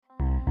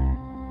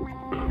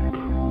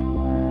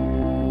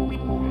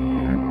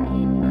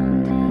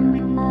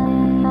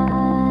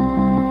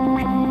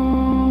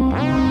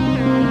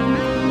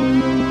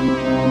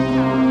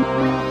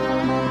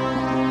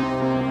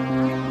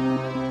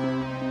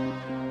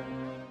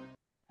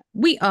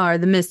We are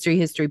the Mystery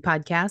History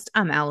Podcast.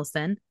 I'm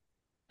Allison.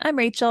 I'm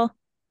Rachel.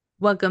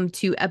 Welcome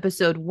to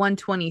episode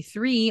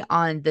 123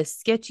 on the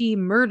Sketchy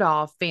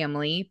Murdaugh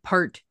family,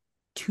 part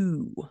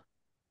two.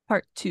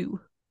 Part two.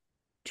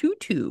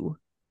 Two.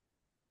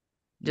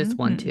 Just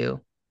one, Mm-hmm.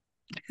 two.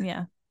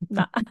 Yeah.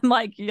 I'm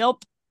like, yep.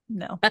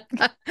 No.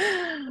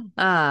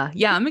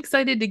 Yeah, I'm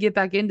excited to get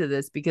back into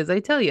this because I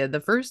tell you,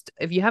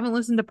 if you haven't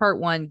listened to part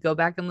one, go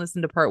back and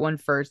listen to part one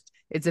first.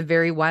 It's a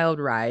very wild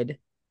ride,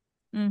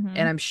 and Mm-hmm.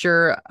 I'm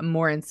sure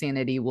more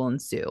insanity will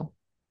ensue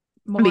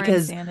More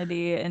because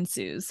insanity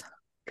ensues.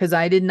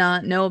 I did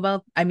not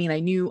know I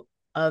knew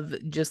of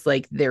just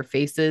like their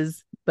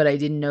faces, but I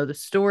didn't know the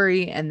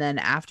story. And then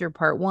after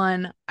part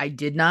one, I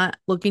did not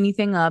look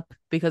anything up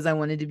because I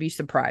wanted to be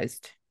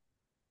surprised.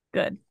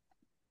 Good.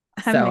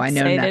 I'm So I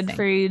know excited for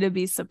nothing. you to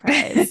be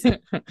surprised.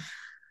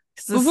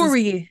 'Cause this Before is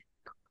we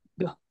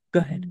go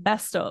ahead.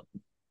 messed up.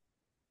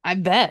 I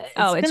bet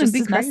Oh, it's it going to just be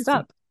is messed crazy.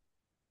 up.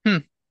 Hmm.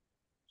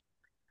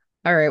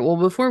 All right. Well,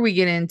 before we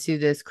get into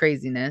this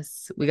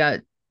craziness, we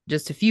got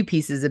just a few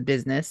pieces of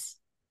business.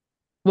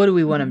 What do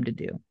we want them Mhm. to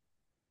do?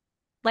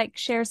 Like,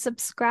 share,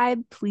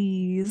 subscribe,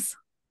 please.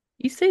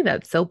 You say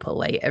that so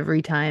polite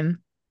every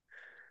time.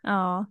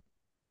 Oh,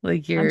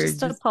 Like I'm you're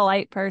just a just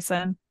polite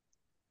person.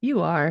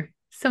 You are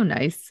so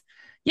nice.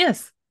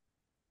 Yes,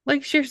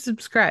 like, share,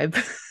 subscribe.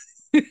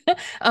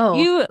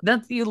 Oh, You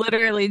that's, you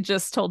literally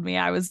just told me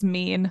I was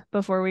mean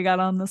before we got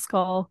on this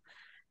call.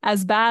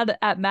 As bad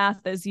at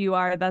math as you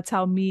are, that's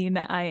how mean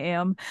I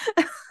am.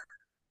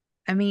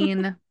 I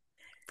mean,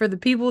 for the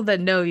people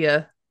that know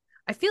you,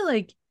 I feel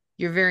like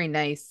you're very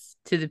nice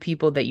to the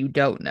people that you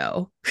don't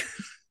know.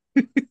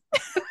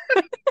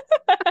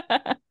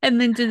 And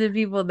then to the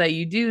people that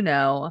you do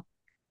know,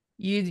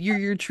 you're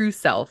your true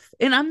self.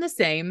 And I'm the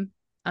same.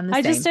 I'm the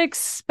I just same.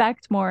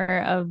 expect more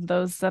of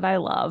those that I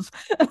love.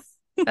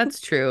 That's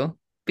true.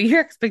 But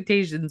your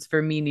expectations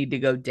for me need to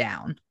go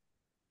down.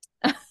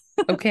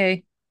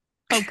 Okay.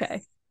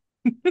 Okay,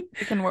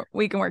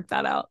 we can work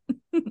that out.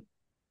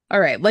 All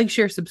right, like,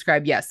 share,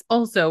 subscribe. Yes.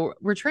 Also,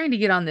 we're trying to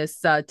get on this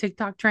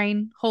TikTok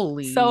train.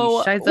 Holy So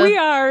we shiza.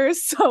 are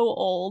so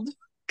old.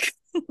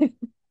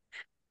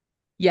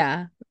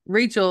 Yeah.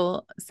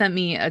 Rachel sent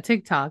me a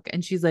TikTok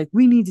and she's like,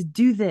 we need to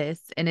do this.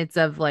 And it's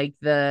of like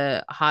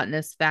the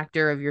hotness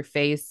factor of your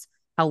face,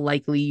 how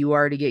likely you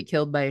are to get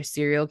killed by a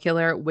serial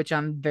killer, which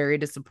I'm very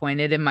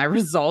disappointed in my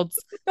results,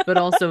 but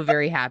also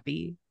very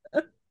happy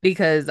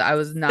because I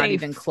was not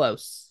even Safe.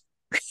 close.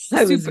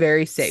 I was Super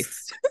very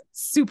safe.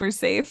 super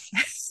safe.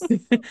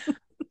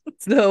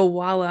 So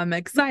while I'm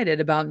excited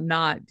about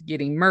not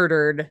getting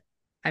murdered,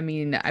 I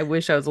mean, I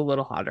wish I was a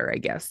little hotter, I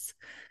guess.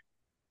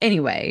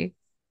 Anyway,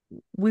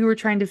 we were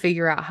trying to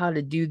figure out how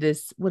to do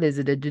this. What is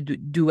it? A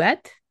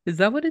duet? Is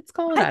that what it's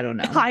called? I, I don't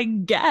know. I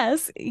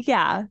guess.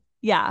 Yeah.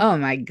 Yeah. Oh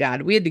my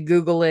God. We had to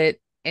Google it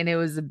and it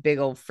was a big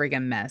old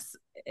friggin' mess.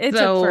 It took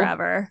So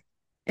forever.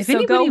 if So go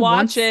anybody watch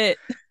wants, it.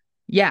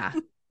 yeah,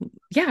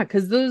 yeah,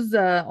 because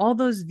all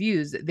those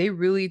views, they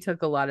really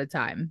took a lot of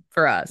time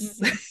for us.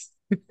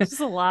 Mhm. Just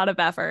a lot of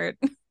effort.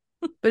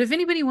 But if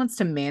anybody wants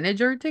to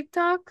manage our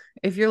TikTok,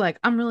 if you're like,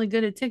 I'm really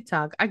good at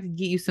TikTok, I could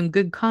get you some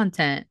good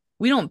content.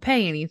 We don't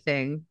pay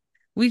anything.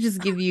 We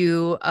just give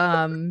you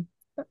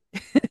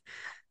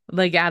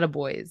like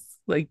attaboys.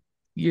 Like,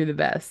 you're the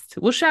best.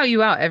 We'll shout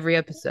you out every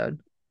episode.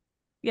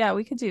 Yeah,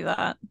 we could do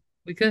that.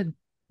 We could.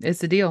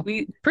 It's a deal.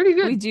 We Pretty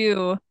we good.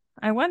 do.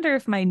 I wonder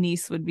if my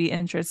niece would be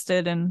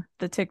interested in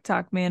the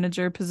TikTok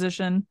manager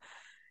position.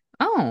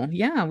 Oh,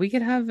 yeah, we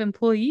could have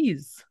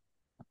employees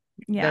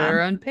that Yeah, are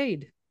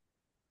unpaid.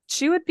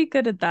 she would be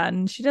good at that,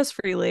 and she does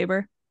free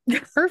labor.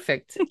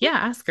 Perfect. Yeah,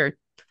 ask her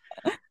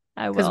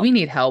I because we will.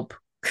 need help.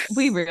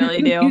 We really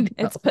We do. need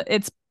help.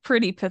 It's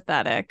pretty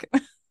pathetic.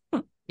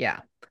 Yeah.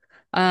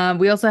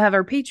 We also have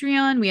our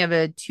Patreon. We have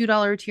a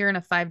 $2 tier and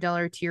a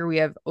 $5 tier. We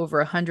have over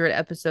 100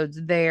 episodes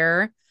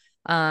there.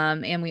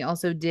 And we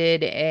also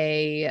did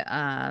a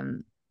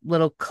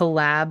little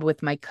collab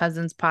with my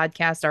cousin's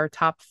podcast, our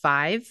top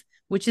five,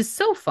 which is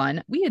so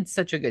fun. We had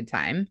such a good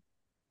time.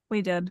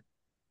 We did.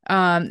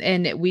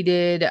 And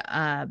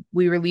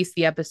we released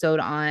the episode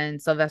on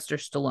Sylvester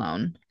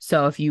Stallone.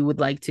 So if you would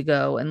like to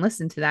go and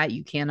listen to that,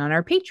 you can on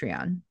our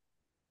Patreon.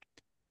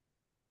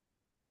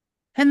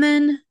 And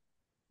then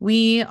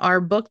we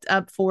are booked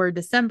up for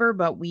December,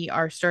 but we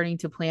are starting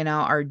to plan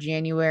out our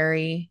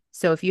January.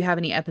 So if you have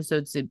any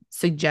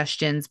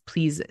suggestions,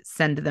 please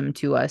send them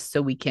to us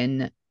so we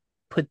can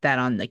put that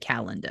on the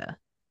calendar.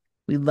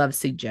 We love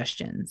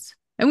suggestions.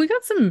 And we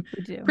got some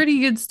We do. pretty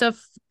good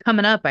stuff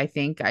coming up, I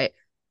think. I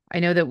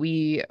know that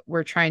we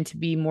were trying to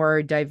be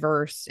more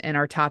diverse in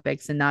our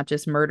topics and not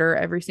just murder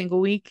every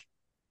single week,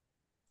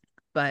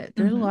 but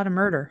there's a Hmm. lot of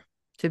murder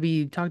to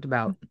be talked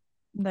about.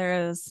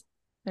 There is.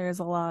 There is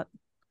a lot.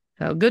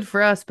 So good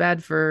for us,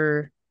 bad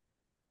for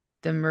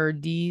the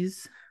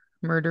murderies.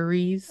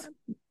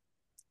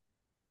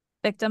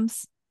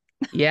 Victims,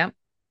 Yeah,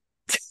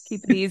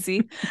 keep it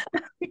easy.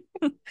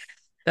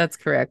 that's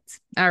correct.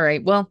 All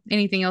right. Well,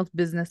 anything else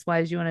business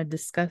wise you want to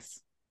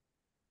discuss?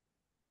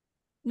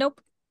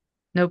 Nope.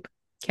 Nope.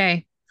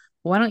 Okay.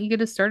 Why don't you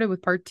get us started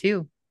with part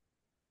two?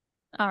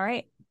 All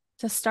right.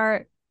 To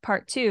start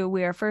part two,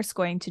 we are first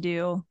going to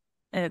do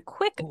a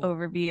quick Oh,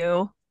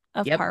 overview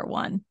of yep. part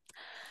one.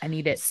 I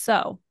need it.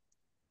 So,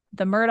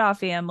 the Murdaugh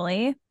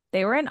family,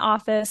 they were in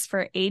office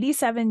for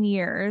 87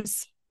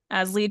 years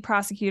as lead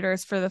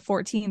prosecutors for the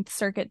 14th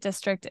Circuit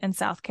District in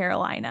South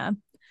Carolina.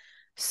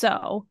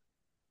 So,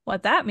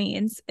 what that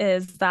means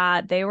is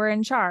that they were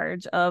in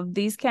charge of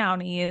these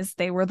counties.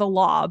 They were the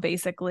law,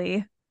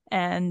 basically.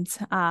 And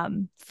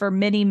for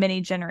many, many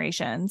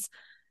generations,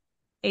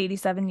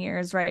 87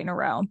 years right in a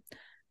row.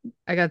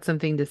 I got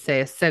something to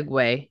say, a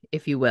segue,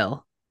 if you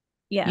will.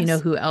 You know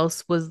Yes. who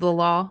else was the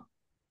law?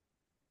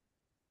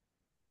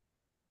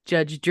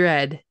 Judge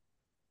Dredd,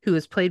 who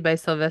was played by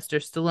Sylvester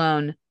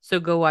Stallone. So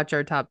go watch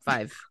our top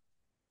five.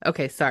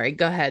 Okay, sorry.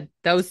 Go ahead.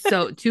 That was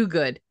so too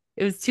good.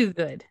 It was too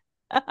good.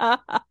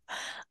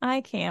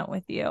 I can't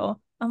with you.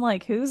 I'm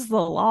like, who's the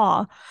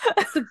law?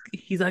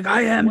 He's like,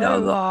 I am What the are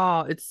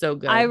law. It's so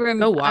good. Go I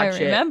watch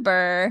it.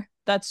 remember.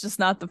 That's just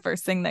not the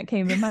first thing that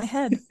came in my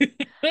head.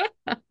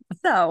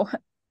 So,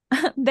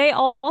 they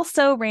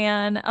also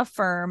ran a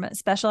firm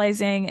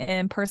specializing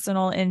in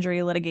personal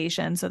injury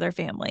litigation, so their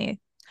family.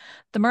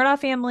 The Murdaugh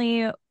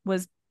family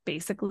was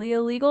basically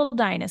a legal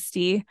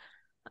dynasty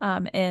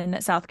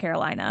in South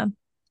Carolina.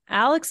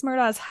 Alex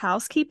Murdaugh's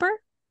housekeeper,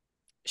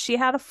 she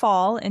had a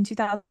fall in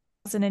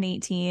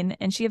 2018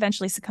 and she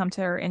eventually succumbed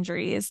to her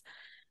injuries.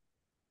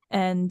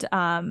 And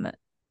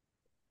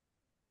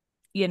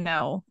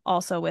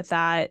also with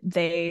that,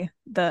 the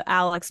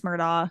Alex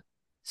Murdaugh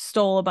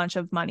stole a bunch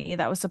of money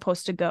that was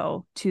supposed to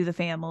go to the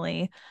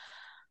family.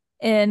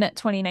 In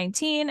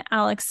 2019,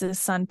 Alex's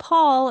son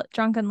Paul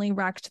drunkenly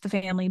wrecked the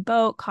family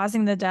boat,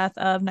 causing the death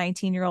of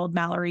 19-year-old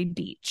Mallory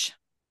Beach.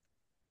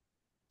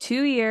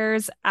 2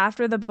 years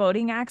after the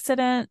boating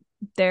accident,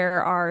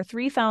 there are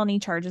 3 felony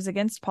charges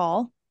against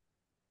Paul.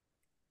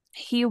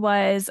 He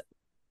was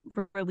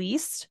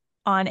released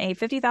on a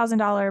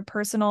 $50,000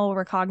 personal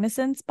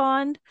recognizance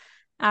bond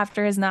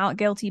after his not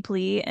guilty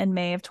plea in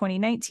May of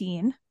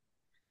 2019.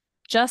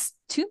 Just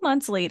 2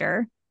 months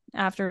later,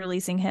 after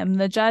releasing him,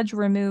 the judge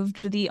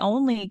removed the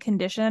only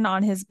condition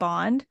on his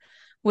bond,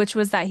 which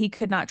was that he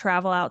could not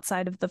travel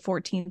outside of the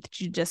 14th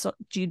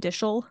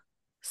Judicial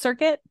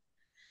Circuit.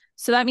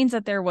 So that means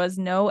that there was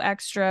no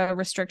extra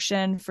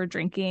restriction for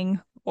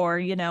drinking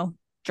or,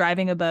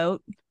 driving a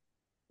boat.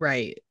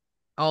 Right.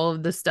 All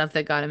of the stuff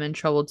that got him in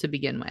trouble to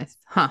begin with.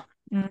 Huh.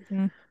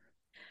 Mm-hmm.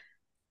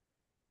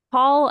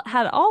 Paul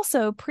had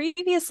also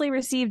previously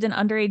received an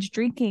underage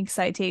drinking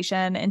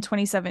citation in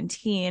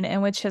 2017,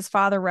 in which his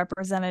father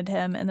represented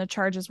him, and the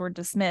charges were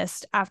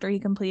dismissed after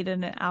he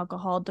completed an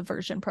alcohol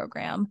diversion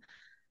program.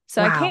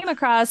 So I Wow. came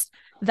across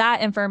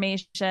that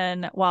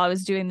information while I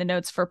was doing the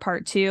notes for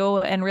part two.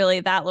 And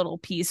really, that little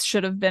piece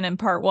should have been in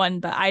part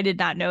one, but I did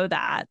not know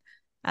that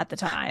at the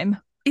time.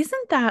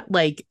 Isn't that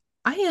like,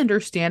 I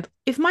understand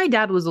if my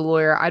dad was a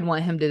lawyer, I'd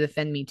want him to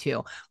defend me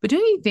too. But don't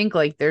you think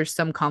like there's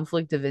some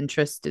conflict of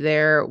interest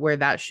there where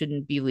that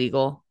shouldn't be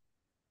legal?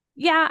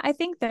 Yeah, I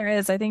think there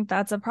is. I think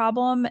that's a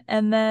problem.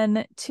 And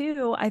then,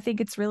 two, I think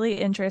it's really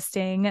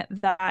interesting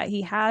that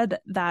he had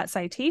that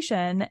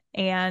citation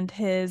and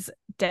his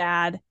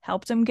dad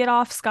helped him get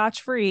off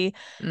scotch-free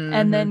and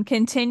Mm-hmm. then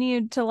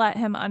continued to let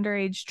him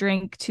underage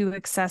drink to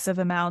excessive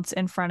amounts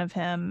in front of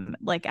him,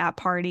 like at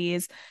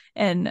parties,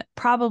 and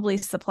probably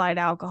supplied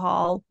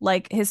alcohol.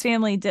 Like his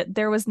family did,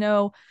 there was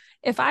no,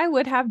 if I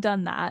would have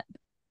done that,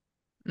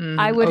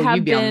 I Mm-hmm. would Oh, you'd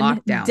have be on been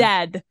lockdown.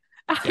 dead.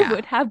 I Yeah.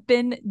 would have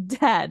been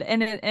dead.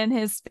 And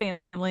his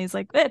family's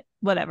like,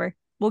 whatever.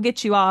 We'll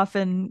get you off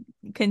and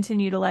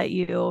continue to let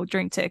you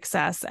drink to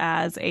excess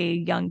as a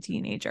young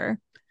teenager.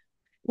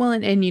 Well,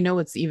 and you know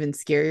what's even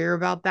scarier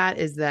about that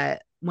is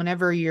that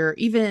whenever you're,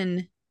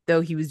 even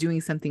though he was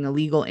doing something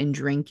illegal in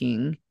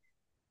drinking,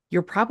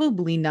 you're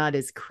probably not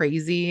as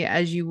crazy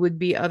as you would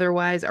be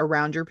otherwise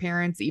around your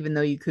parents, even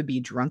though you could be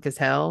drunk as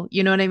hell.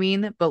 You know what I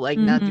mean? But like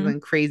not Mm-hmm. doing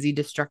crazy,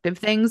 destructive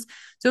things.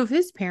 So if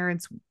his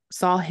parents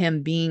saw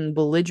him being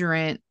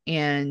belligerent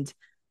and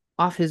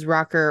off his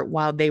rocker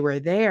while they were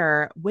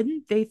there,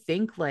 wouldn't they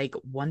think, like,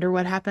 wonder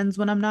what happens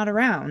when I'm not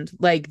around?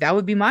 Like, that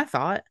would be my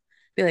thought.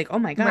 Be like, oh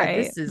my God, Right.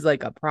 this is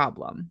like a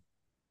problem.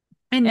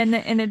 And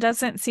And it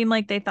doesn't seem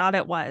like they thought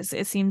it was.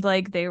 It seemed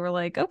like they were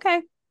like,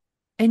 okay,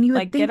 and you would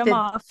like get think them that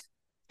off.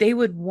 they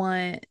would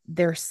want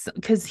their,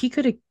 because he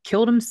could have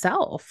killed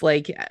himself,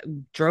 like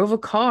drove a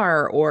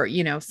car or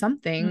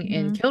something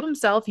and Mm-hmm. killed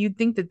himself. You'd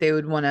think that they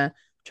would want to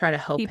try to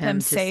help Keep him him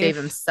to save safe.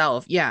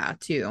 himself. Yeah,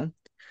 too.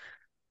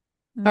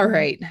 All Mm-hmm.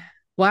 right.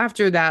 Well,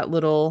 after that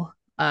little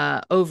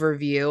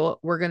overview,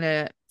 we're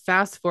gonna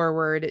fast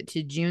forward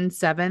to June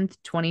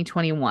 7th,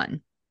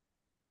 2021.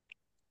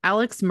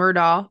 Alex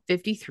Murdaugh,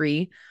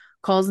 53,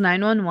 calls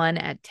 911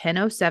 at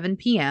 10:07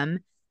 p.m.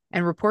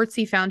 and reports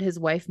he found his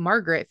wife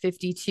Margaret,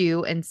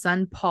 52, and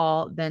son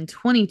Paul, then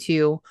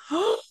 22.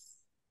 Oh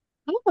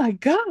my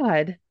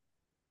God.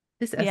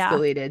 This Yeah.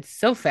 escalated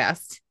so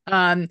fast.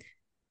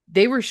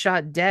 They were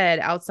shot dead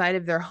outside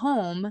of their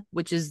home,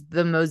 which is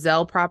the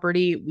Moselle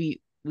property.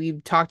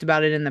 we've talked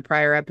about it in the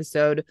prior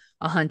episode,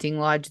 a hunting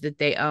lodge that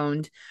they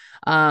owned.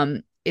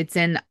 It's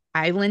in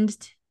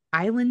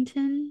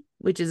Islandton,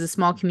 which is a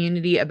small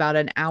community about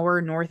an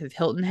hour north of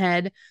Hilton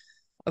Head,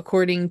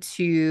 according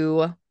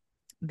to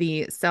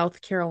the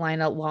South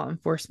Carolina Law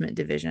Enforcement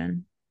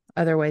Division,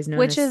 otherwise known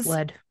Which as is,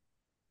 SLED.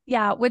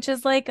 yeah, which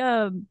is like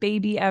a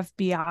baby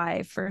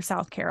FBI for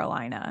South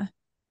Carolina.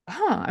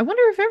 Huh. I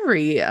wonder if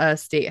every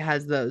state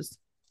has those.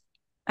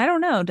 I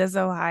don't know. Does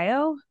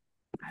Ohio?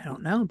 I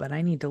don't know, but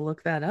I need to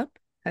look that up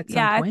at some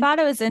Yeah, I point. thought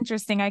it was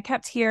interesting. I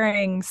kept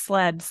hearing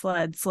sled,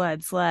 sled,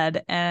 sled,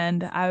 sled.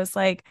 And I was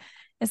like,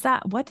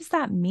 what does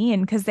that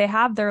mean? Because they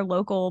have their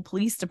local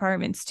police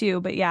departments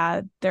too. But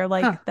yeah, they're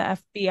like Huh. the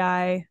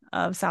FBI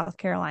of South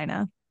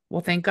Carolina.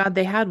 Well, thank God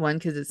they had one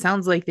because it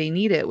sounds like they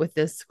need it with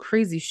this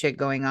crazy shit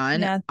going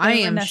on. Yeah, I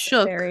they were am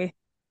shook. necessary.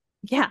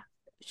 Yeah.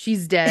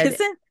 She's dead,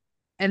 Isn't,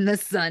 and the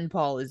son,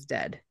 Paul, is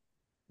dead.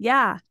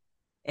 yeah.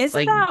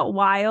 Isn't Like, that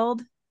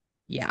wild?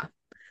 yeah.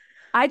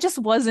 I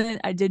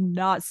did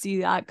not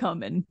see that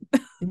coming.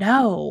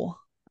 No.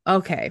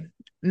 Okay.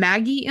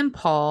 Maggie and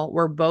Paul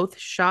were both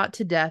shot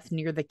to death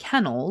near the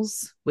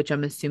kennels, which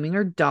I'm assuming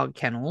are dog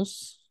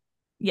kennels.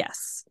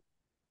 Yes.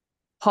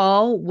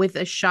 Paul with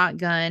a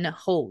shotgun.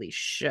 Holy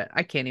shit.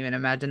 I can't even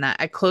imagine that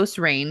at close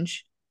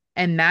range.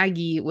 And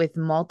Maggie with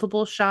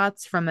multiple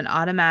shots from an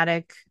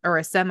automatic or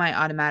a semi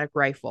automatic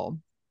rifle.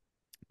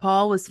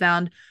 Paul was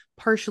found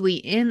partially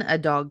in a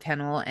dog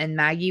kennel, and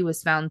Maggie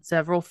was found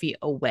several feet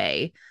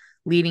away,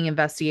 leading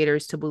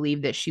investigators to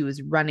believe that she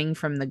was running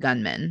from the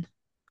gunman,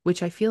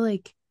 which I feel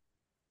like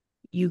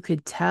you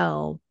could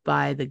tell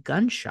by the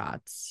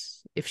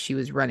gunshots if she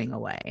was running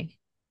away,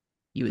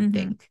 you would Mm-hmm.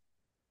 think.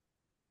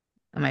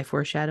 Am I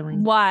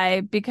foreshadowing?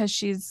 Why? Because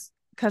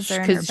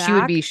they're in her Because she would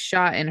back. be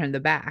shot in the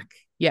back.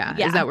 Yeah. Is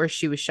Yeah. that where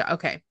she was shot?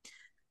 Okay.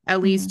 At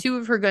Mm-hmm. least two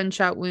of her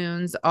gunshot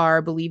wounds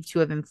are believed to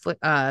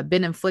have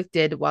been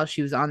inflicted while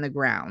she was on the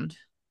ground. So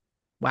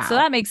Wow.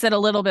 that makes it a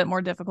little bit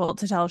more difficult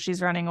to tell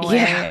she's running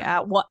Yeah.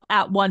 away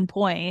at one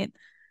point.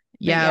 But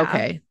Yeah. yeah.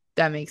 Okay.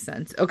 That makes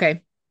sense.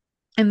 Okay.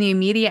 In the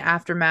immediate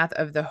aftermath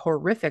of the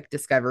horrific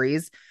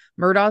discoveries,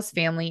 Murdaugh's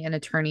family and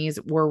attorneys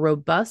were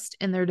robust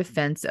in their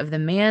defense of the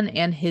man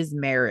and his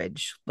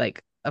marriage.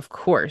 Like, of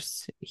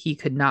course, he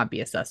could not be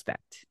a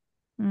suspect.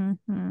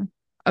 Mm-hmm.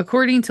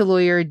 According to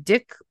lawyer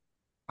Dick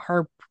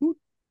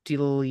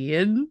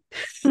Harpootlian,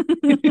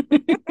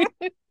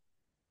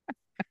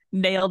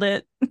 Nailed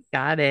it.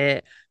 got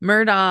it.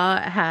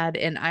 Murdaugh had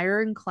an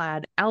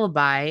ironclad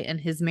alibi, and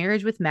his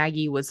marriage with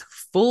Maggie was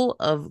full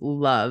of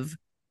love.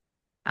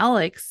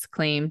 Alex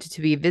claimed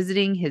to be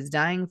visiting his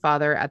dying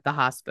father at the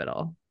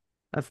hospital.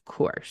 Of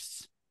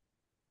course.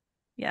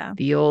 Yeah.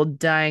 The old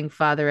dying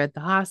father at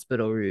the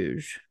hospital,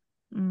 Rouge.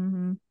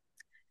 Mm-hmm.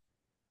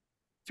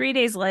 3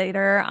 days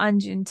later, on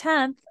June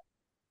 10th,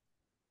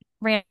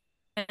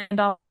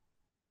 Randolph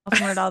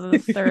Murdaugh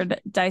III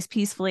dies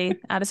peacefully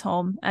at his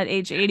home at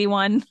age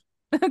 81,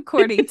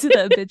 according to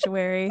the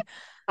obituary.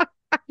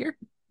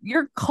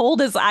 You're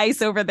cold as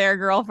ice over there,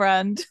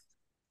 girlfriend.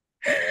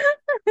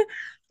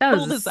 That was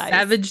Cold a as ice.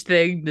 savage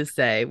thing to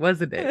say,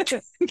 wasn't it?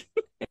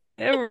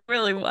 It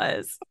really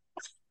was.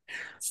 Why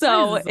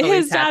So does this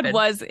always his dad happen?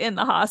 was in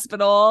the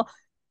hospital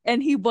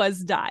and he was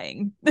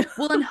dying.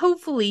 Well, and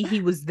hopefully he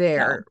was So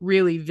there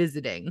really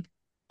visiting.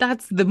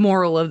 That's the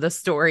moral of the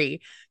story.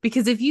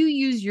 Because if you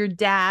use your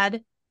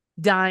dad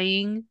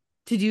dying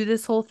to do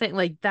this whole thing,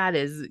 like that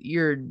is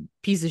your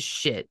piece of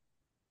shit.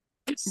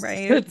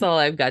 right. That's all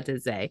I've got to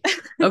say.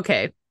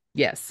 Okay.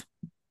 Yes.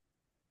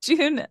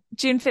 June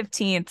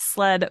 15th,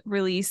 SLED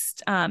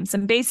released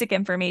some basic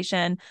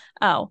information.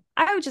 Oh,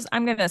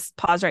 I'm gonna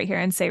pause right here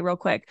and say real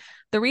quick.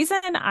 The reason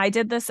I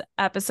did this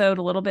episode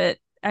a little bit,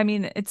 I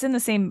mean, it's in the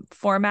same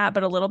format,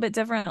 but a little bit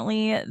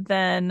differently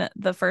than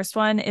the first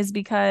one, is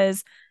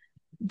because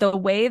the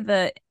way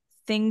that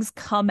things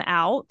come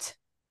out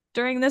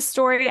during this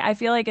story, I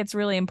feel like it's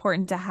really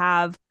important to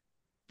have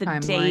the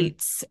Timeline.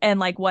 dates and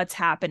like what's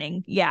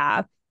happening.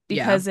 Yeah,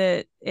 Yeah. because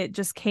it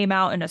just came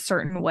out in a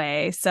certain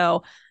way.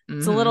 So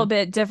it's a little Mm-hmm.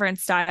 bit different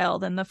style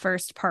than the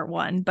first part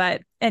one.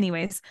 But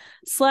anyways,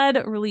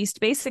 SLED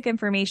released basic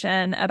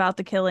information about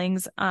the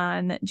killings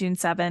on June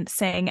 7th,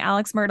 saying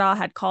Alex Murdaugh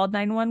had called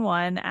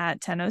 911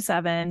 at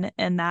 10:07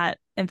 and that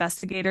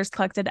investigators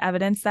collected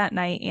evidence that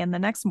night and the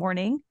next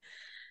morning.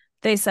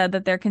 They said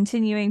that they're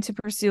continuing to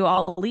pursue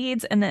all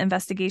leads and the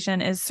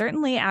investigation is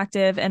certainly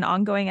active and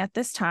ongoing at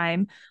this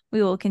time.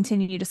 We will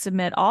continue to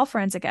submit all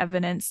forensic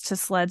evidence to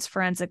SLED's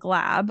forensic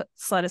lab.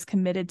 SLED is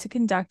committed to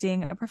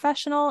conducting a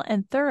professional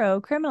and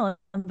thorough criminal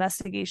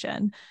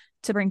investigation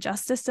to bring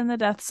justice in the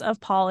deaths of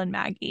Paul and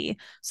Maggie.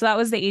 So that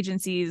was the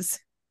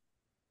agency's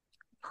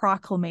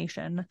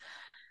proclamation.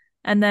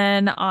 And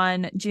then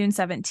on June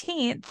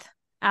 17th,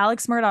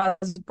 Alex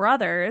Murdaugh's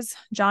brothers,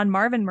 John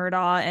Marvin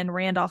Murdaugh and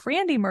Randolph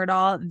Randy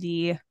Murdaugh,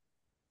 the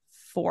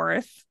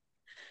fourth,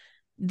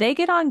 they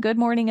get on Good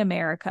Morning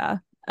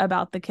America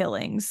about the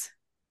killings.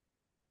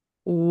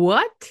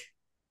 What?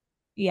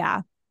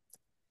 Yeah.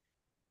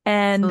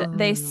 And Oh.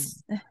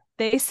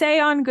 They say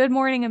on Good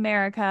Morning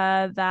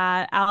America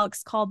that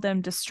Alex called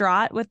them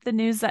distraught with the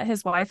news that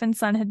his wife and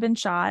son had been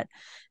shot.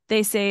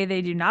 They say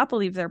they do not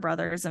believe their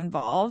brother is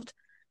involved.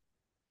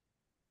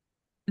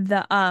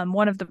 The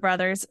one of the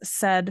brothers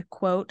said,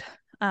 quote,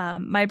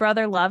 my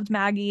brother loved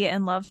Maggie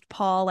and loved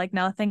Paul like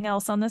nothing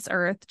else on this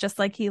earth, just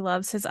like he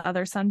loves his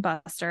other son,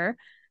 Buster.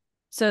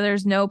 So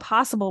there's no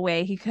possible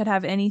way he could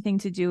have anything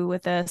to do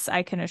with this,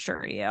 I can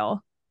assure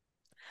you.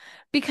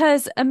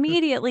 Because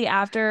immediately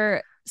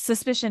after,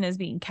 suspicion is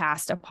being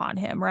cast upon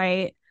him,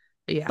 right?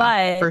 Yeah,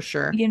 But, for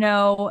sure.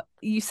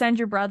 you send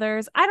your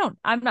brothers.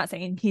 I'm not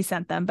saying he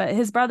sent them, but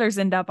his brothers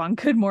end up on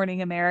Good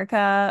Morning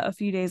America a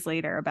few days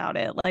later about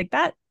it. Like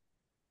that.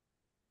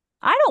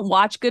 I don't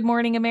watch Good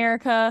Morning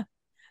America,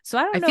 so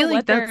I I don't know feel like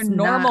what their that's not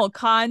normal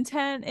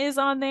content is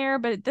on there,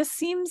 but this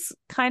seems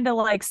kind of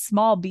like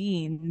small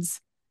beans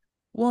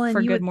well, and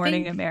for you Good would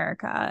Morning think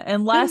America. Good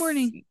Unless,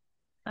 Morning.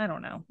 I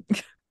don't know.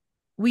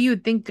 Well, you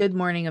would think Good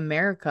Morning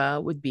America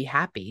would be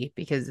happy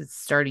because it's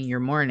starting your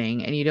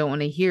morning and you don't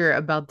want to hear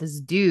about this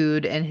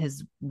dude and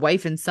his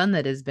wife and son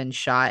that has been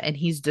shot and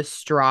he's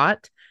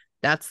distraught.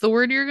 That's the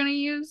word you're going to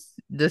use?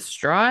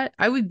 Distraught?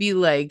 I would be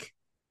like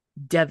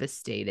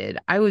devastated.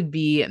 I would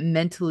be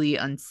mentally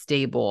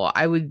unstable.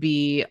 I would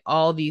be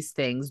all these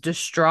things.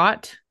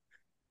 Distraught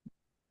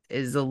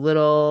is a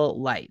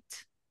little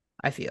light,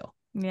 I feel.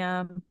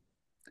 Yeah.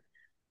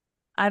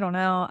 I don't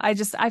know. I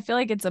feel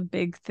like it's a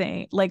big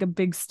thing, like a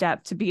big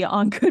step to be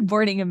on Good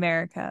Morning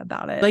America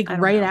about it. Like I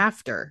don't right know.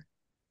 after.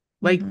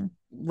 Like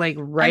Mm-hmm. like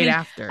I right mean,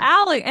 after.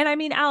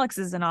 Alex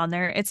isn't on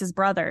there. It's his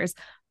brothers,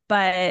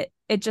 but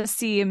it just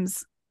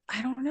seems,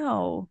 I don't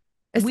know,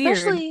 weird.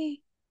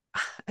 Especially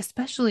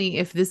especially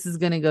if this is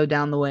going to go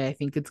down the way I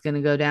think it's going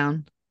to go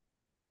down.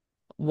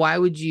 Why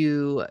would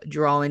you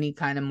draw any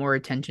kind of more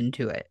attention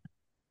to it?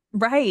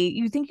 Right.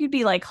 You think you'd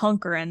be like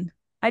hunkering.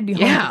 I'd be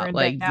Yeah, hunkering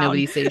like down.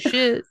 nobody say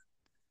shit.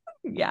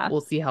 Yeah. We'll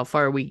see how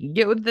far we can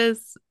get with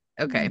this.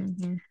 Okay.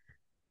 Mm-hmm.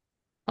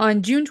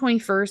 On June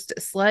 21st,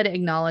 SLED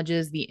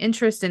acknowledges the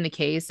interest in the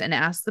case and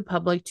asks the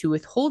public to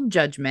withhold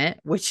judgment,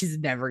 which is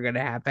never going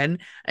to happen,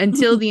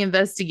 until the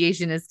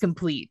investigation is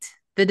complete.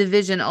 The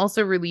division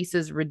also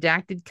releases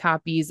redacted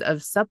copies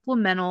of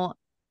supplemental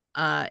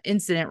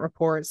incident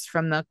reports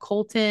from the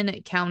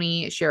Colton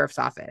County Sheriff's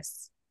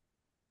Office.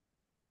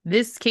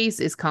 This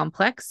case is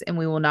complex and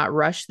we will not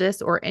rush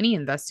this or any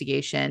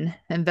investigation.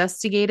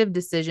 Investigative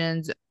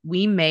decisions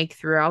we make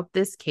throughout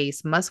this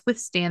case must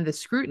withstand the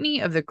scrutiny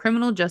of the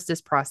criminal justice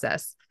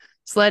process.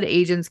 SLED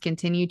agents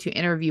continue to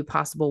interview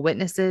possible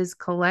witnesses,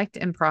 collect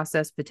and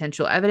process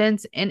potential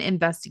evidence, and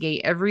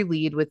investigate every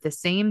lead with the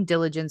same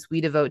diligence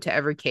we devote to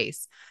every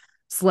case,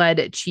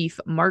 SLED Chief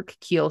Mark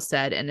Keel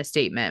said in a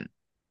statement.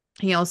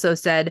 He also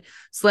said,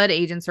 SLED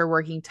agents are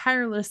working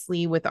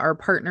tirelessly with our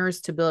partners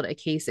to build a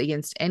case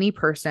against any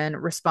person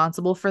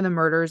responsible for the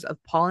murders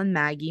of Paul and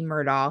Maggie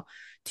Murdaugh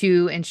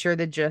to ensure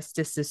that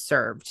justice is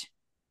served.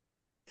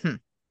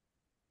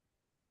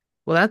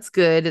 Well, that's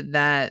good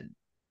that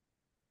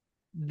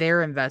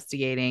they're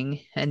investigating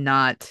and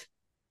not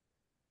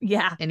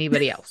Yeah.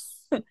 anybody else.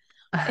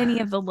 Any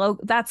of the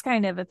that's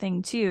kind of a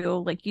thing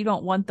too. Like you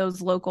don't want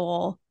those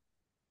local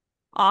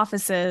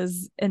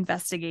offices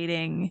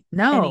investigating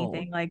No,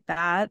 anything like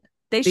that.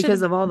 They because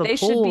should of all the they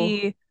should pull.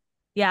 be,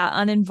 yeah,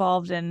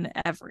 uninvolved in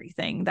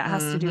everything that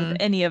has to do with Mm-hmm.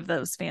 any of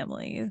those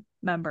family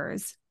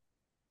members.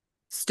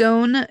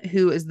 Stone,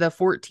 who is the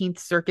 14th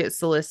Circuit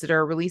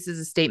solicitor, releases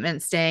a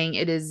statement saying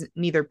it is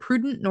neither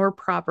prudent nor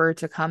proper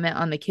to comment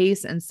on the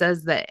case and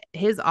says that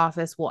his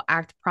office will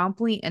act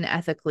promptly and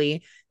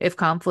ethically if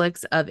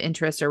conflicts of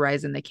interest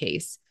arise in the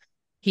case.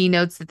 He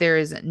notes that there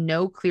is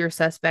no clear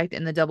suspect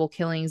in the double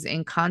killings,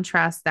 in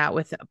contrast that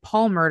with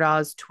Paul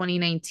Murdaugh's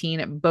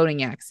 2019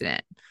 boating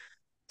accident.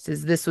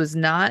 Says this was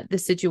not the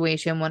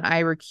situation when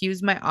I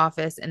recused my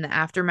office in the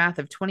aftermath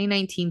of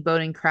 2019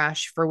 boating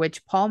crash for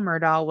which Paul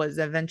Murdaugh was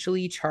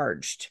eventually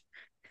charged.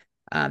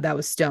 That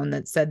was Stone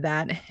that said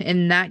that.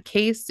 In that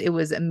case, it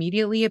was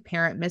immediately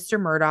apparent Mr.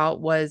 Murdaugh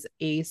was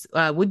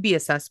would be a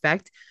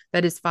suspect,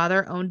 that his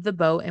father owned the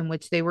boat in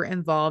which they were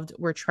involved,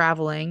 were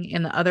traveling,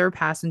 and the other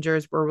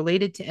passengers were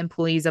related to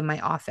employees of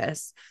my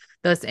office.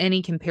 Thus,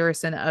 any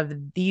comparison of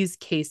these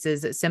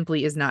cases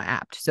simply is not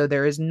apt. So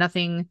there is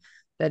nothing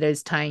that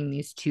is tying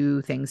these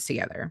two things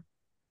together.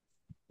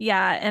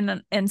 Yeah,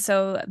 and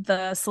so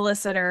the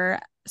solicitor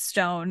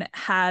Stone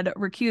had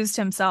recused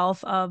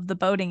himself of the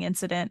boating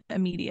incident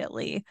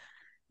immediately,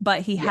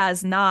 but he Yeah.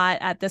 has not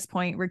at this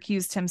point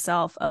recused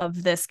himself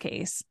of this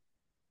case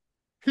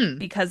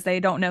because they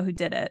don't know who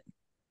did it.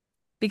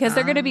 Because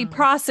they're going to be Ah,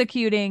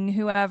 prosecuting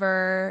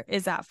whoever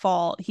is at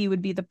fault. He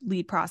would be the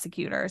lead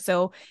prosecutor.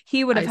 So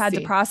he would I have had to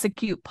see.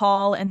 prosecute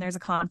Paul, and there's a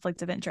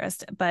conflict of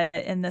interest. But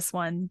in this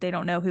one, they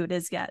don't know who it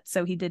is yet.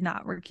 So he did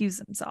not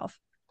recuse himself.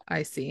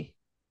 I see.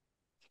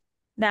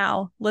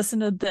 Now,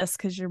 listen to this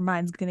because your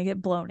mind's going to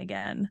get blown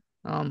again.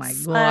 Oh my God.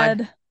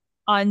 SLED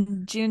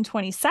On June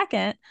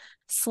 22nd,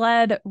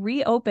 SLED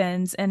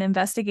reopens an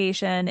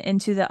investigation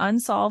into the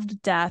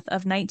unsolved death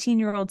of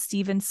 19-year-old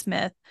Stephen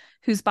Smith,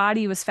 whose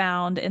body was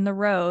found in the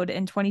road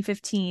in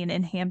 2015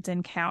 in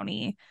Hampton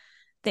County.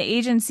 The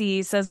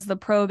agency says the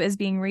probe is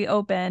being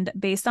reopened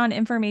based on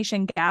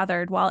information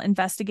gathered while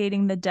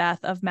investigating the death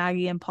of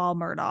Maggie and Paul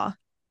Murdaugh.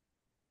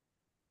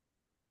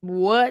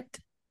 What?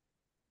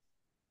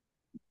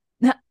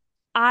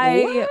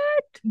 I What?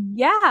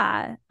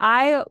 Yeah,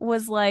 I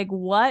was like,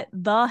 what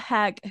the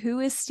heck? Who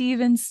is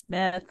Stephen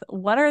Smith?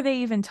 What are they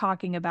even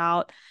talking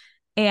about?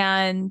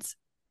 And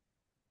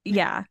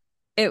yeah,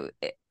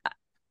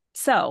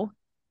 so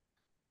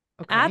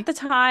at Okay. the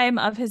time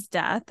of his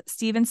death,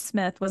 Stephen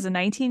Smith was a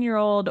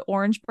 19-year-old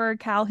Orangeburg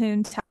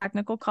Calhoun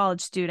Technical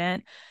College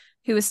student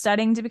who was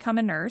studying to become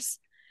a nurse.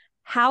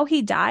 How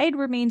he died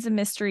remains a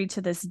mystery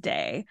to this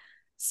day.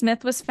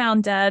 Smith was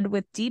found dead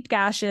with deep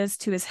gashes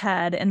to his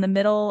head in the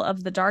middle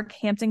of the dark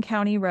Hampton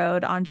County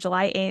Road on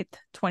July 8th,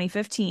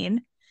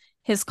 2015.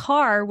 His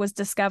car was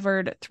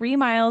discovered 3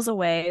 miles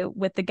away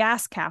with the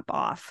gas cap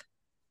off.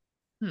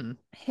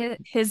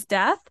 His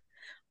death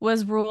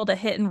was ruled a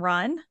hit and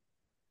run,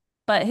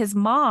 but his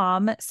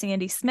mom,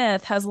 Sandy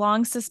Smith, has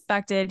long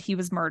suspected he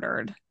was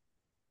murdered,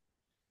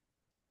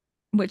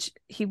 which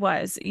he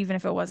was, even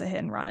if it was a hit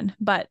and run.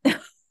 But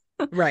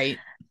Right.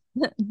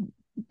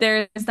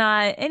 there's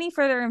not any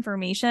further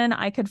information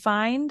I could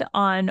find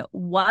on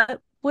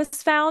what was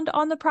found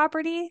on the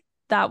property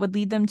that would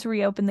lead them to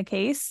reopen the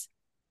case.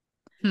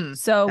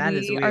 So That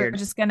is we are weird.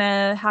 just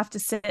gonna have to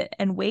sit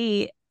and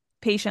wait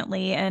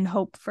patiently and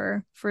hope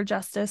for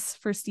justice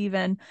for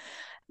Stephen.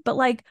 But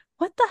like,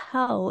 what the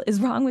hell is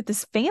wrong with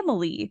this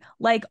family?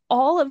 Like,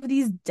 all of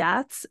these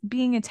deaths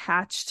being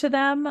attached to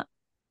them,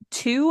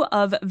 two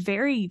of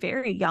very,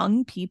 very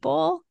young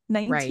people,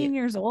 19 Right.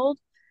 years old.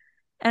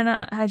 And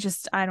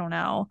I don't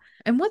know.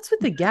 And what's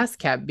with the gas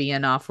cap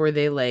being off? Were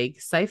they like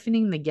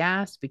siphoning the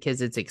gas because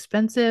it's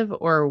expensive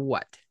or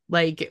what?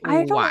 Like,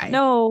 I don't why?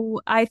 know.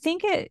 I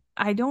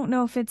don't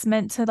know if it's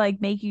meant to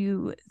like make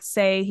you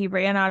say he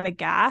ran out of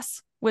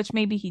gas, which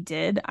maybe he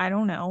did. I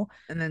don't know.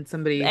 And then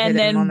somebody hit And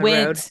him on then the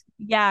road.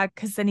 yeah,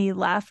 because then he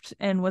left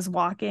and was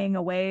walking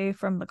away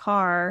from the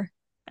car.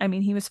 I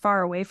mean, he was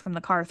far away from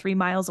the car, 3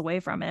 miles away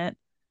from it.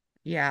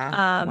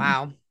 Yeah. Um,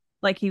 Wow.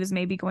 like he was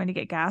maybe going to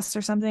get gas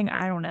or something.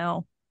 I don't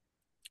know.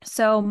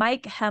 So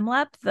Mike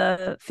Hemlep,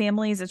 the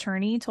family's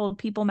attorney, told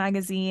People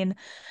magazine,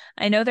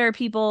 I know there are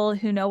people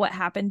who know what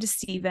happened to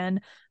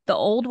Stephen. The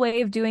old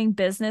way of doing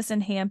business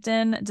in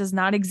Hampton does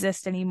not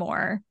exist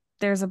anymore.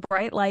 There's a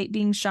bright light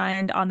being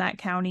shined on that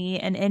county,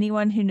 and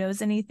anyone who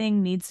knows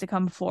anything needs to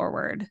come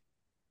forward.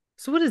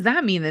 So what does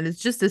that mean? That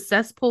it's just a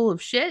cesspool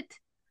of shit?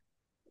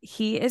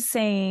 He is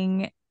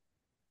saying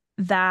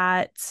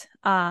that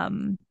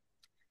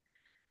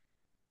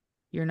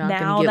You're not going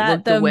to now get that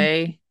looked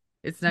away.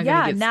 It's not going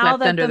to get now swept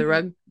that under the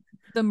rug.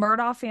 the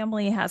Murdaugh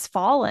family has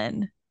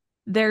fallen,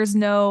 there's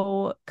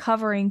no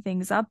covering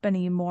things up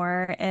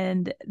anymore.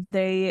 And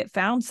they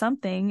found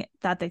something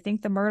that they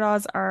think the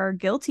Murdaughs are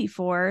guilty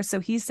for. So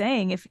he's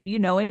saying, if you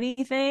know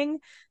anything,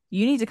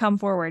 you need to come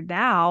forward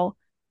now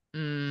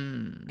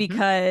Hmm.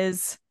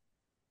 because,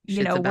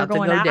 Shit's we're about to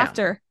going go down.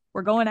 after.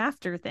 We're going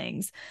after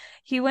things.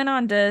 He went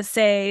on to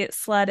say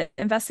SLED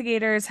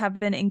investigators have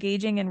been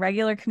engaging in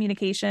regular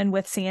communication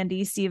with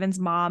Sandy, Stephen's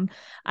mom.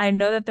 I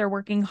know that they're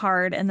working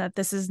hard and that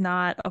this is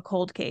not a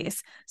cold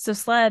case. So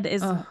SLED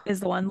Oh,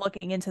 is the one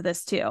looking into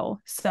this too.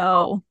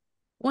 So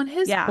well,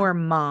 his yeah, poor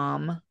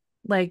mom.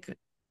 Like,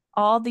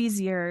 all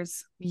these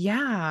years.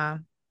 yeah.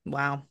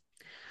 Wow.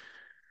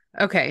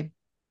 Okay.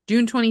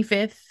 June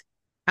 25th,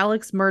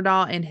 Alex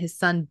Murdaugh and his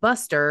son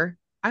Buster.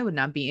 I would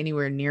not be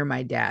anywhere near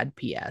my dad,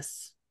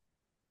 P.S.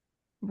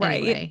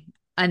 Right. Anyway,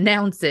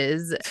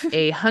 announces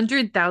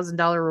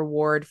 $100,000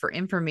 reward for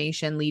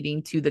information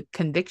leading to the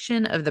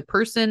conviction of the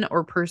person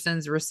or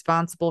persons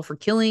responsible for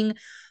killing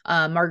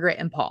Margaret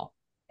and Paul.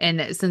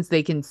 And since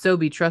they can so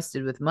be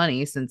trusted with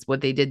money, since what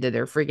they did to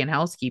their freaking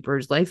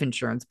housekeepers' life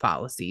insurance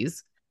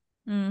policies,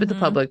 but the Mm-hmm.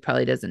 public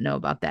probably doesn't know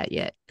about that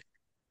yet.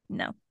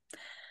 No.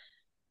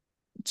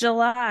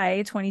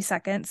 July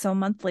 22nd, so a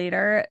month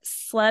later,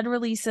 SLED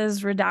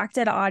releases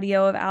redacted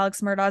audio of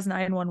Alex Murdaugh's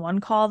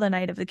 911 call the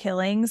night of the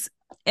killings.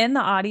 In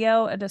the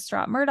audio, a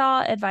distraught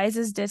Murdaugh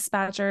advises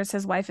dispatchers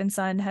his wife and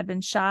son had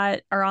been shot,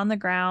 are on the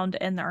ground,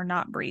 and are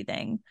not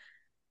breathing.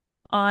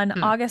 On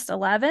Hmm. August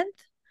 11th,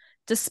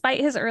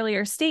 despite his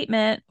earlier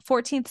statement,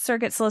 14th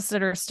Circuit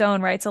Solicitor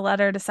Stone writes a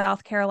letter to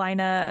South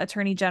Carolina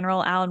Attorney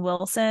General Alan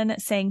Wilson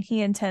saying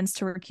he intends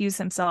to recuse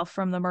himself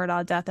from the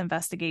Murdaugh death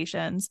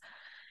investigations.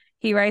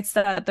 He writes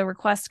that the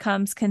request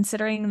comes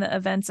considering the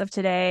events of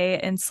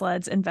today in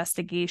SLED's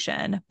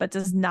investigation, but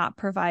does not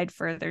provide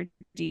further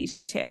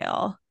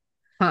detail.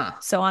 Huh.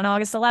 So on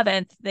August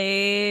 11th,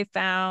 they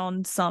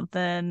found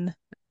something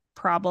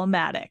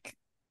problematic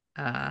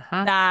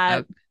Uh-huh.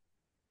 that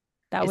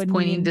that Is would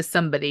pointing mean to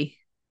somebody.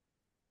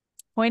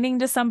 pointing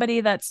to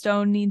somebody that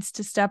Stone needs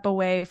to step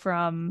away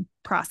from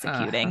Uh-huh.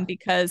 prosecuting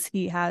because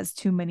he has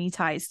too many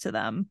ties to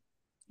them.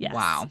 Yes.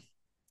 Wow.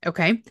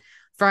 Okay.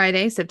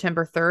 Friday,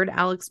 September 3rd,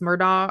 Alex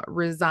Murdaugh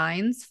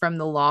resigns from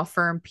the law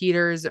firm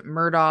Peters,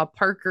 Murdaugh,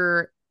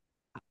 Parker,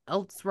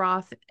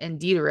 Eltzroth, and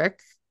Diederich.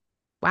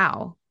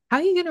 Wow. How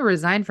are you going to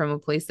resign from a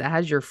place that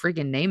has your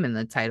freaking name in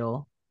the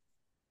title?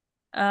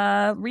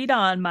 Read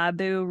on, my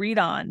boo, read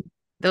on.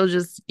 They'll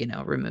just,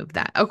 remove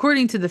that.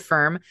 According to the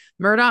firm,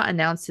 Murdaugh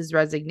announced his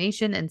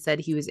resignation and said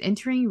he was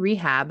entering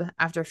rehab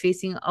after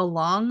facing a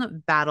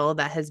long battle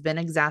that has been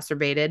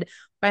exacerbated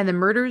by the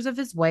murders of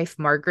his wife,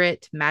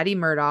 Margaret Maddie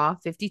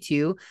Murdaugh,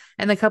 52,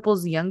 and the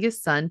couple's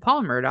youngest son,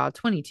 Paul Murdaugh,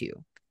 22.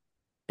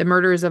 The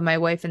murders of my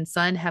wife and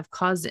son have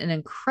caused an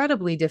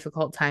incredibly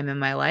difficult time in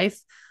my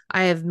life.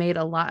 I have made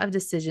a lot of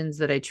decisions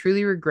that I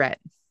truly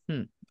regret,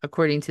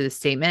 according to the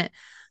statement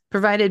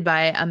provided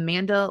by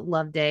Amanda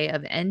Loveday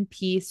of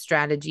NP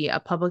Strategy, a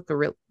public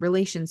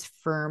relations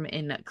firm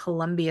in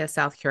Columbia,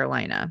 South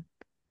Carolina.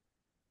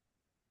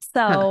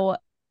 So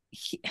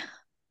so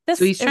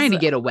he's trying to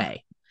get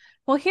away.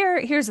 Well,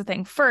 here's the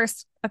thing.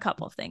 First, a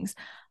couple of things.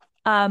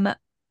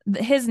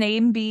 His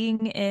name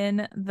being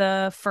in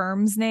the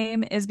firm's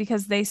name is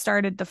because they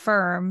started the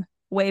firm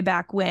way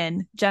back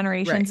when,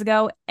 generations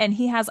ago, and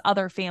he has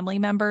other family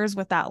members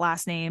with that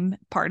last name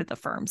part of the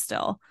firm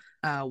still.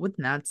 Wouldn't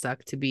that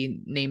suck to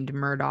be named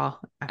Murdaugh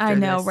after I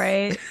know, this?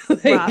 right?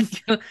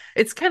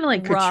 It's kind of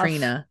like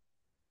Katrina.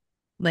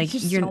 Like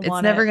it's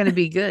never going to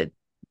be good.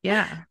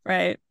 Yeah.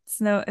 Right. It's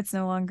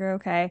no longer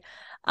okay.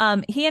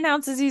 He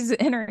announces he's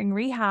entering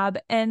rehab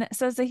and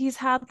says that he's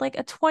had like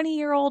a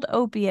 20-year-old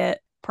opiate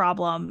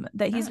problem,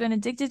 that he's been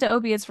addicted to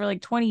opiates for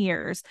like 20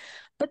 years.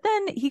 But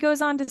then he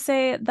goes on to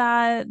say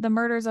that the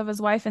murders of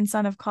his wife and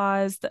son have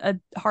caused a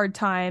hard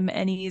time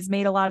and he's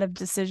made a lot of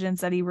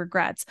decisions that he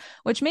regrets,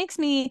 which makes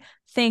me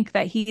think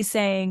that he's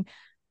saying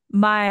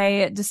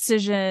my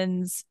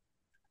decisions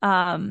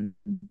that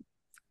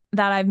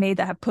I've made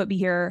that have put me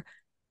here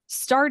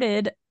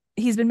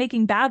he's been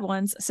making bad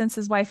ones since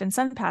his wife and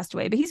son passed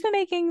away, but he's been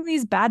making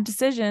these bad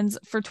decisions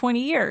for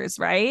 20 years,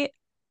 right?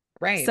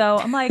 Right. So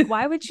I'm like,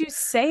 why would you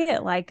say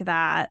it like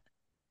that?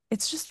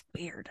 It's just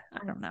weird.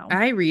 I don't know.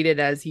 I read it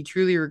as he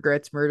truly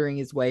regrets murdering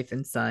his wife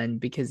and son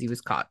because he was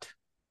caught.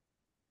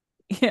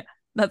 Yeah,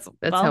 that's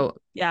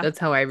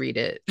how I read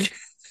it.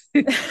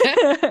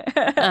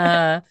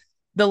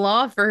 The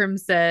law firm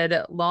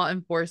said law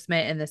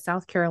enforcement and the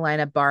South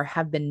Carolina bar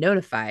have been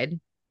notified.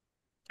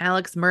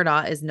 Alex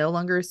Murdaugh is no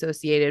longer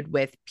associated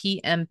with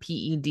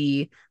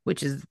PMPED,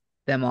 which is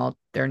them all,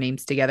 their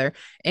names together,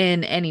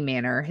 in any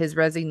manner. His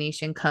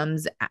resignation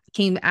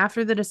came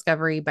after the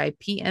discovery by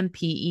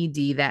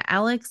PMPED that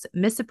Alex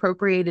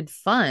misappropriated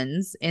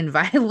funds in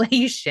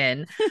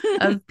violation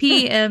of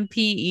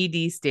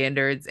PMPED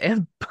standards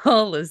and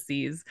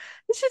policies.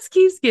 It just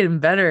keeps getting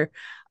better.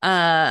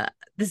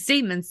 The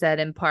statement said,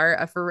 in part,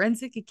 a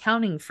forensic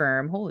accounting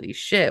firm, holy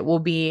shit, will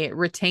be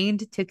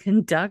retained to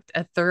conduct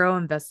a thorough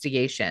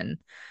investigation.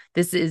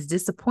 This is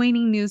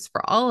disappointing news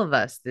for all of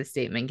us, the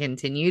statement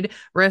continued.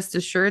 Rest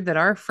assured that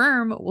our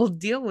firm will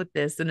deal with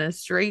this in a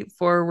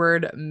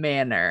straightforward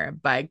manner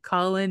by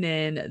calling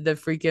in the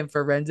freaking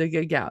forensic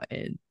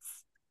accountants.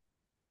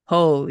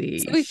 Holy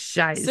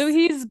shit. So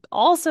he's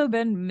also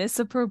been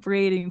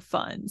misappropriating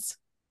funds.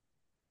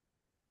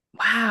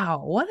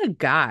 Wow, what a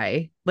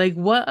guy. Like,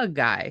 what a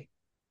guy.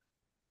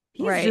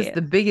 He's just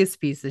the biggest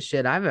piece of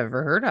shit I've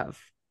ever heard of.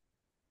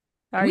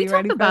 We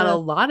talk about a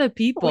lot of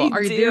people.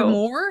 Are there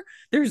more?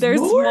 There's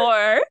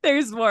more.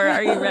 There's more.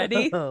 Are you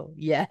ready? Oh,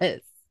 yes.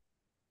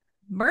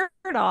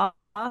 Murdaugh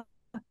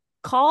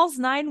calls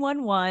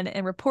 911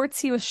 and reports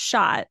he was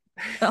shot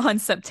on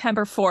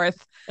September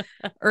 4th,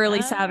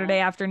 early Saturday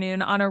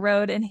afternoon on a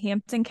road in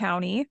Hampton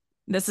County.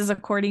 This is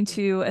according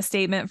to a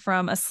statement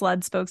from a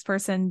SLED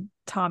spokesperson,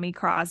 Tommy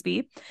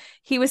Crosby.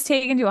 He was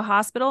taken to a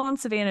hospital in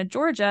Savannah,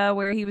 Georgia,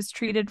 where he was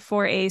treated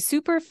for a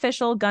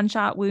superficial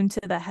gunshot wound to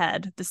the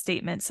head, the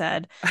statement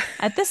said.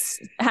 At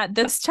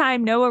this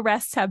time, no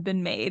arrests have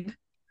been made.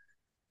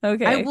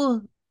 Okay.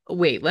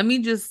 Wait, let me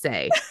just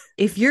say,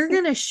 if you're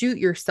going to shoot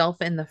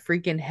yourself in the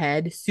freaking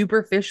head,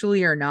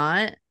 superficially or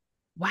not,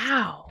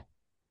 wow.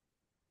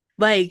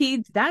 Like,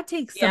 that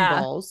takes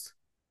some balls.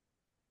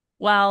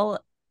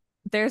 Well,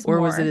 there's more.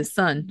 Or was it his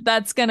son?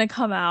 That's going to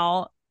come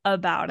out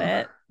about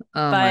it.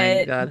 Oh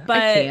my God.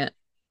 I can't.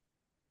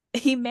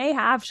 He may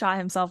have shot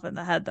himself in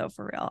the head, though,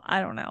 for real. I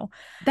don't know.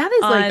 That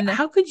is like,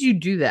 how could you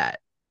do that?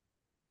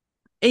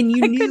 And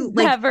I could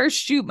never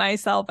shoot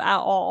myself at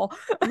all.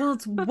 Well,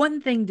 it's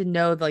one thing to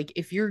know, like,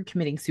 if you're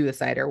committing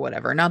suicide or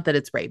whatever, not that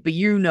it's right, but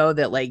you know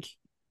that, like,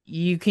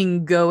 you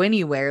can go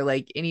anywhere,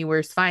 like,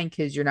 anywhere's fine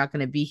because you're not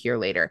going to be here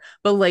later.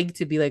 But, like,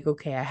 to be like,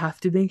 okay, I have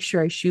to make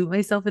sure I shoot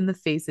myself in the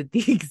face at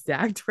the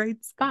exact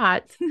right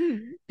spot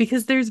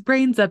because there's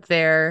brains up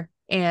there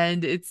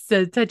and it's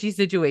a touchy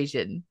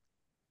situation.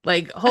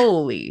 Like,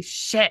 holy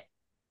shit.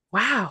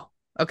 Wow.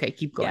 Okay,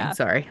 keep going. Yeah.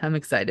 Sorry, I'm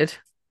excited.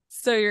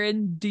 So you're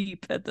in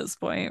deep at this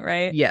point,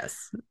 right?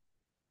 Yes.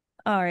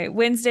 All right.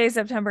 Wednesday,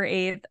 September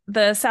 8th,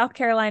 the South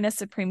Carolina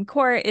Supreme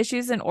Court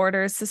issues an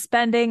order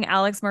suspending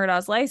Alex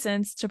Murdaugh's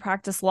license to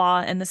practice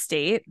law in the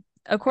state.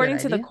 According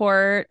to the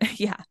court,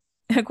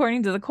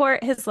 According to the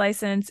court, his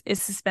license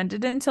is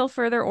suspended until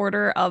further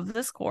order of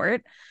this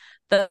court.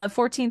 The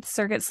 14th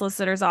Circuit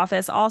Solicitor's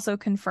Office also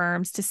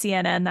confirms to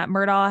CNN that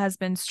Murdaugh has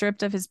been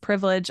stripped of his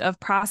privilege of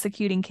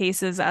prosecuting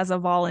cases as a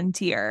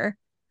volunteer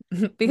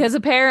because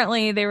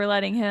apparently they were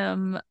letting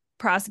him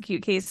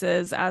prosecute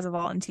cases as a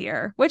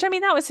volunteer, which I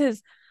mean, that was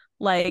his,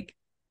 like,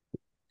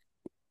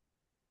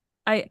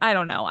 I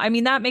don't know. I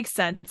mean, that makes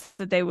sense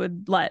that they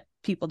would let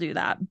people do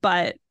that,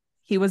 but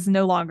he was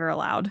no longer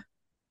allowed.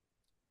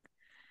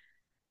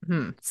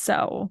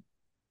 So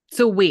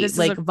wait,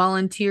 like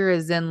volunteer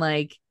is in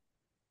like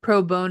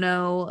pro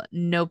bono,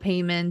 no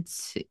payment.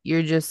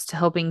 You're just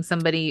helping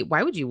somebody.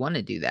 Why would you want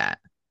to do that?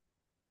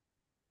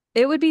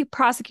 It would be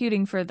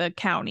prosecuting for the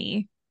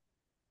county.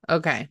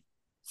 Okay.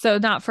 So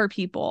not for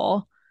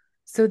people.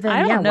 So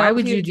then, yeah, why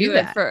would you do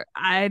that?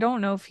 I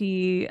don't know if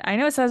I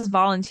know it says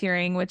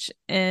volunteering, which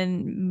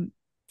in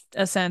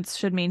a sense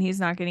should mean he's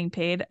not getting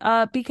paid,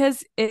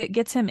 because it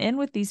gets him in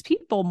with these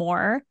people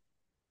more.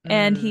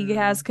 And he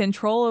has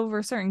control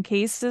over certain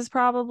cases,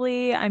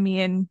 probably. I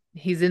mean,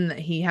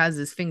 he has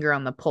his finger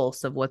on the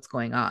pulse of what's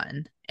going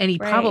on. And he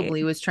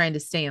probably was trying to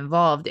stay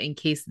involved in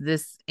case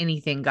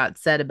anything got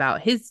said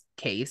about his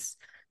case.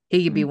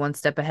 He could be one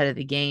step ahead of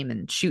the game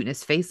and shooting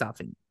his face off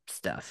and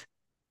stuff.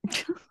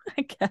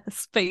 I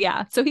guess. But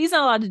yeah, so he's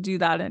not allowed to do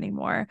that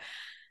anymore.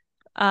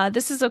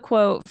 This is a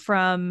quote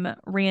from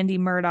Randy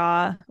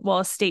Murdaugh. Well,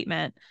 a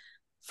statement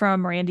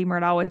from Randy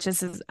Murdaugh, which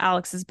is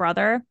Alex's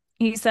brother.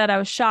 He said, "I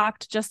was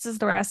shocked, just as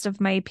the rest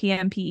of my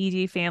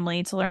PMPED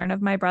family, to learn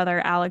of my brother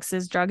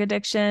Alex's drug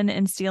addiction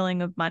and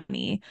stealing of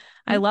money.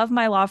 I love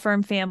my law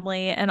firm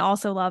family and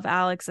also love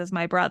Alex as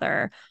my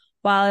brother.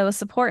 While I will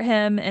support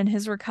him in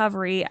his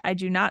recovery, I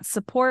do not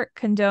support,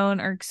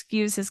 condone, or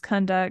excuse his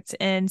conduct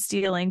in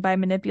stealing by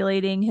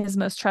manipulating his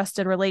most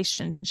trusted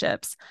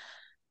relationships.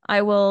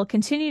 I will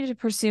continue to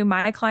pursue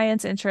my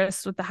client's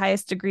interests with the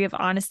highest degree of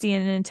honesty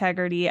and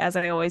integrity, as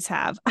I always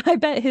have." I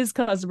bet his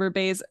customer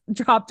base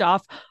dropped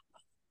off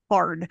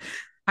hard.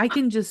 I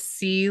can just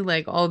see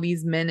like all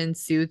these men in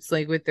suits,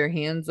 like with their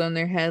hands on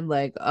their head,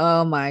 like,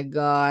 oh my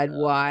God,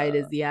 why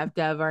does he have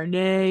to have our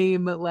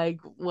name? Like,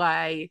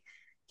 why?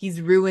 He's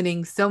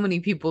ruining so many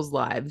people's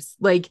lives.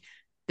 Like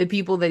the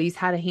people that he's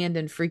had a hand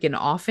in freaking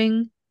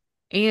offing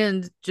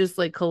and just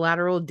like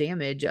collateral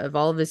damage of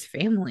all of his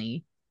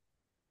family.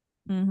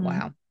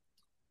 Wow.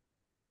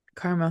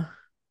 Karma.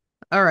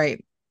 All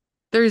right.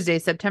 Thursday,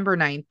 September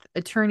 9th,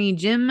 attorney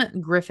Jim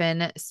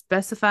Griffin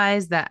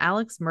specifies that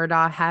Alex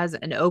Murdaugh has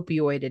an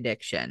opioid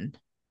addiction.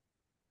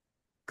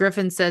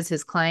 Griffin says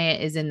his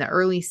client is in the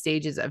early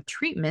stages of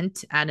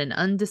treatment at an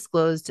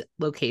undisclosed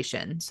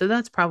location. So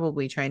that's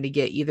probably trying to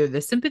get either the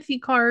sympathy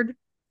card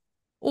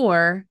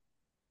or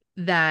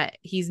that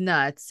he's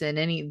nuts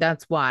and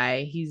that's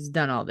why he's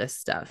done all this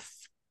stuff.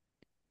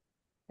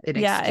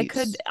 Yeah, it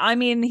could. I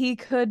mean, he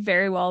could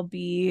very well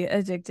be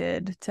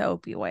addicted to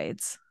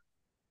opioids.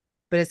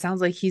 But it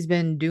sounds like he's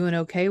been doing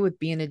okay with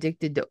being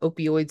addicted to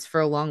opioids for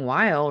a long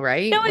while,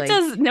 right? No,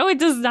 it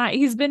does not.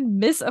 He's been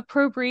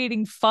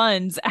misappropriating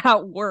funds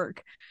at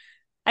work.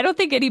 I don't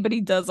think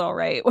anybody does all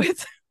right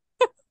with.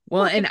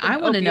 Well, and I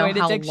want to know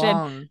how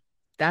long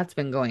that's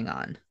been going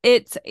on.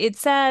 It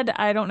said,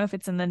 I don't know if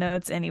it's in the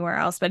notes anywhere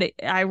else, but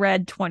I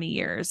read 20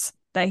 years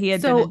that he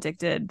had been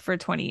addicted for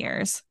 20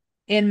 years.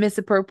 And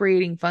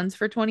misappropriating funds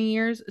for 20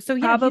 years. So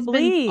yeah,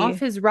 probably he's been off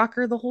his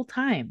rocker the whole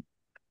time.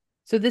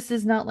 So this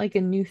is not like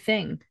a new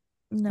thing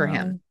for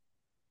him.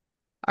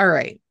 All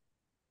right.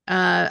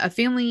 A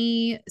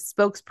family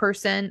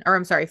spokesperson, or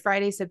I'm sorry,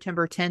 Friday,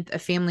 September 10th, a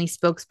family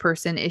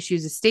spokesperson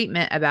issues a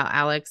statement about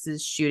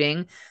Alex's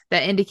shooting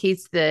that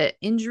indicates the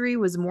injury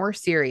was more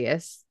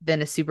serious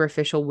than a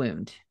superficial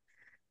wound.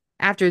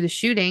 After the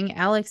shooting,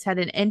 Alex had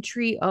an and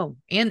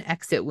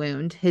exit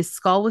wound. His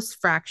skull was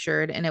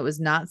fractured and it was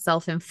not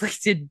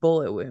self-inflicted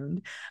bullet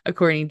wound,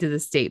 according to the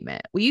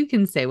statement. Well, you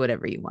can say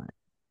whatever you want.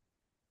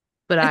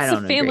 But I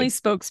don't agree. It's a family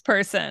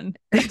spokesperson.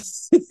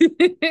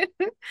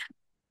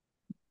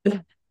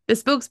 The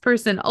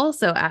spokesperson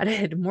also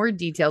added more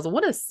details.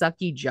 What a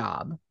sucky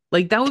job.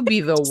 Like, that would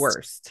be the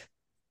worst.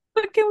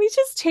 But can we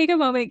just take a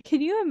moment? Can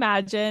you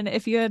imagine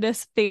if you had a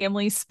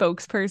family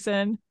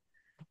spokesperson?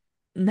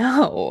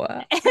 No.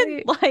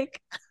 And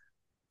like,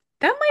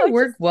 that might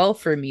work well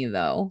for me,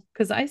 though,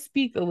 because I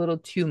speak a little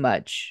too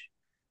much.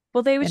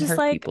 Well, they would just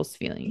like people's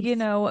feelings,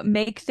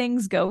 make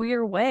things go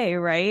your way,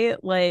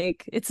 right?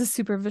 Like, it's a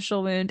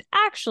superficial wound.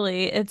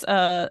 Actually, it's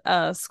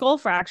a skull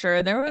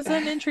fracture. There was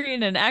an entry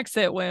and an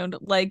exit wound.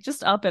 Like,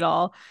 just up it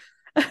all.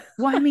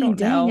 Well, I mean,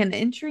 dang, an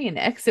entry and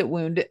exit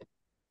wound.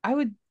 I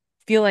would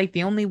feel like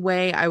the only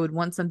way I would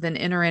want something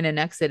entering and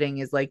exiting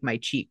is like my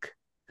cheek,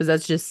 because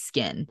that's just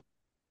skin.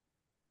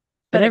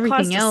 But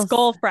everything else, a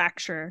skull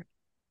fracture.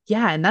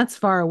 Yeah, and that's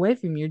far away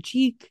from your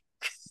cheek,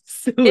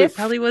 so it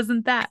probably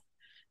wasn't that.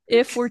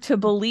 If we're to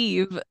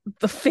believe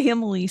the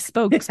family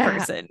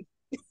spokesperson.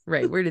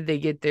 Right. Where did they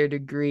get their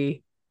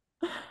degree?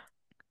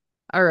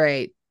 All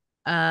right.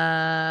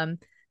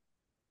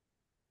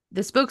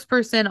 The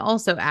spokesperson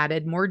also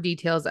added more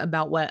details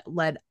about what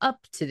led up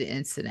to the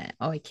incident.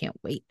 Oh, I can't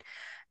wait.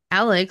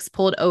 Alex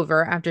pulled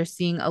over after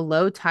seeing a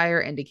low tire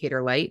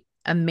indicator light.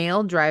 A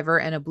male driver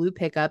in a blue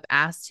pickup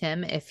asked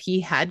him if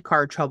he had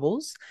car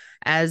troubles.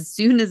 As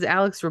soon as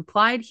Alex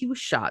replied, he was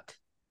shot.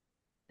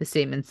 The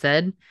statement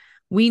said,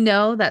 "We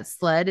know that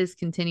SLED is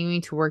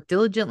continuing to work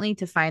diligently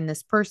to find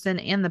this person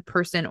and the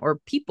person or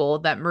people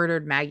that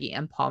murdered Maggie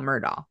and Paul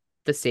Murdaugh."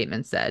 The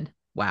statement said.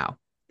 Wow.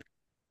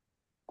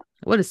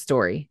 What a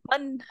story.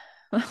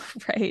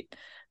 Right.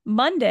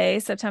 Monday,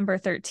 September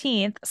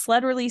 13th,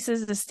 SLED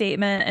releases a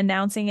statement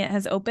announcing it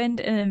has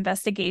opened an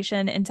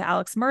investigation into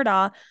Alex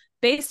Murdaugh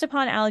based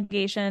upon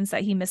allegations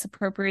that he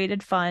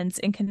misappropriated funds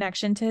in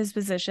connection to his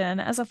position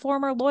as a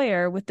former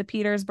lawyer with the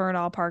Peters,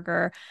 Murdaugh,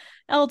 Parker,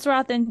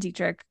 Ellsworth, and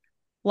Dietrich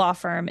law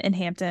firm in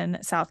Hampton,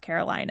 South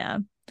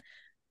Carolina.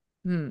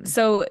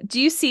 So do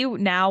you see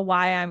now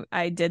why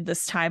I did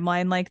this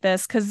timeline like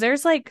this? Because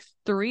there's like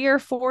 3 or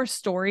 4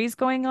 stories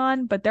going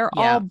on, but they're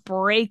all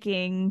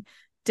breaking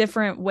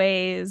different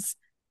ways,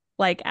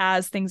 like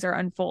as things are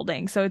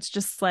unfolding. So it's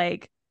just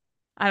like,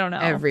 I don't know,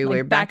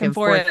 everywhere, like back and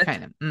forth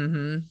kind of.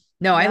 No,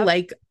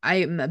 yep.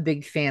 I'm a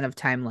big fan of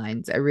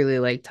timelines. I really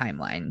like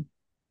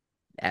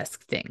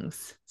timeline-esque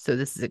things. So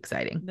this is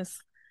exciting.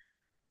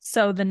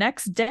 So the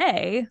next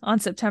day, on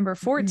September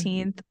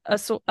 14th,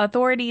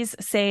 authorities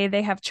say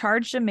they have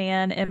charged a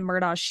man in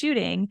Murdaugh's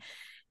shooting,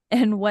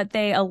 and what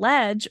they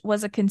allege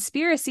was a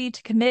conspiracy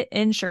to commit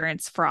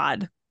insurance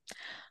fraud.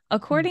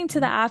 According to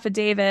the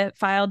affidavit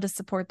filed to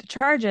support the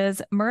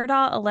charges,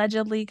 Murdaugh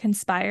allegedly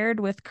conspired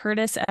with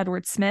Curtis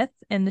Edward Smith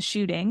in the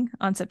shooting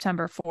on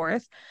September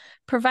 4th,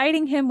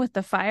 providing him with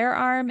the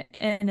firearm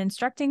and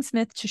instructing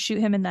Smith to shoot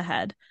him in the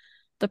head.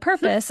 The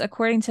purpose,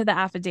 according to the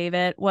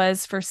affidavit,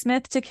 was for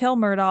Smith to kill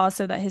Murdaugh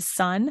so that his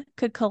son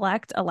could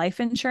collect a life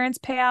insurance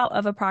payout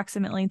of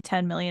approximately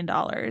 $10 million.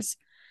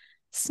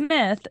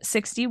 Smith,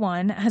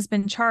 61, has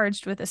been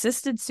charged with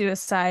assisted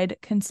suicide,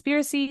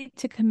 conspiracy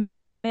to commit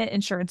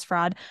insurance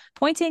fraud,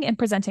 pointing and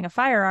presenting a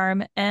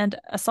firearm, and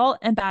assault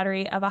and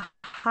battery of a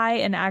high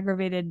and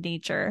aggravated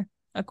nature,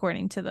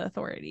 according to the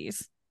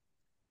authorities.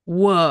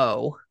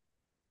 Whoa.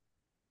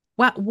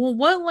 Wow. Well,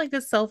 what like a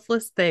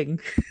selfless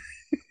thing.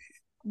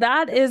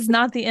 That is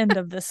not the end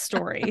of this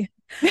story.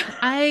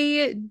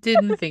 I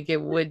didn't think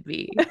it would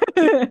be.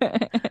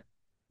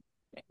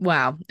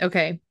 Wow.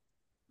 Okay.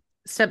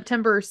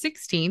 September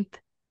 16th,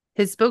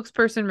 his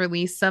spokesperson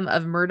released some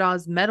of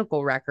Murdaugh's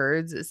medical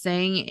records,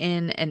 saying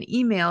in an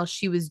email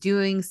she was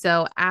doing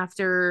so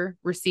after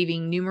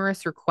receiving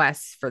numerous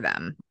requests for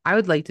them. I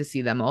would like to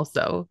see them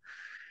also.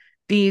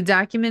 The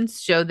documents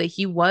show that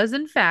he was,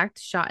 in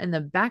fact, shot in the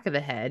back of the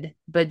head,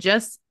 but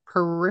just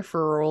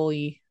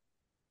peripherally.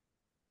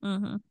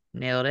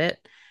 Nailed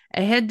it.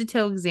 A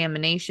head-to-toe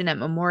examination at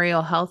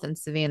Memorial Health in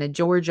Savannah,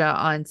 Georgia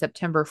on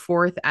September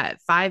 4th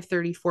at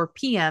 5:34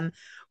 p.m.,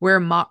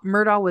 where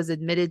Murdaugh was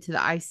admitted to the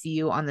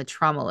ICU on the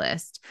trauma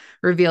list,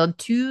 revealed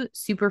 2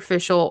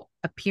 superficial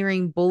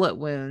appearing bullet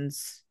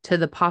wounds to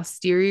the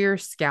posterior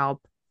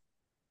scalp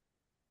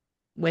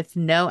with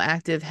no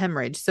active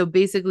hemorrhage. So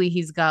basically,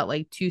 he's got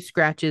like 2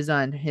 scratches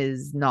on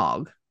his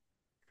nog.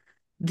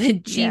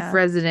 The chief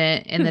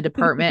resident in the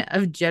Department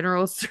of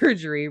General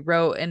Surgery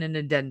wrote in an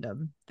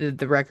addendum,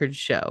 the records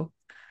show.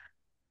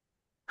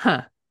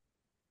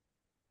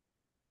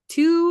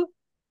 2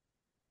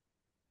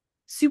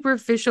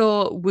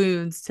 superficial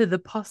wounds to the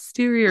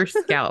posterior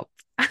scalp.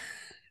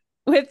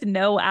 With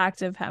no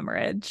active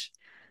hemorrhage.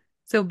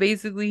 So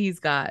basically, he's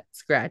got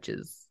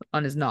scratches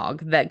on his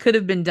nog that could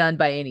have been done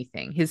by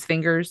anything. His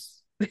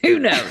fingers, who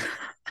knows?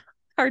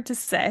 Hard to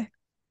say.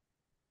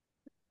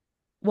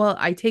 Well,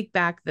 I take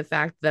back the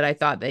fact that I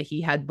thought that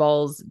he had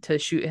balls to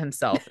shoot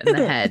himself in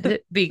the head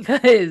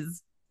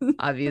because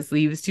obviously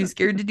he was too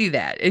scared to do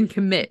that and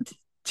commit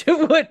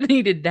to what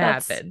needed to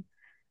happen.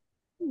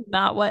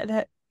 Not what,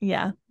 that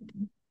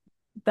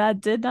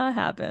did not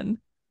happen.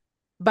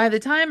 By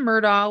the time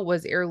Murdaugh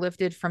was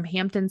airlifted from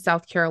Hampton,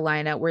 South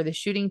Carolina, where the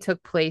shooting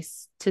took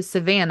place, to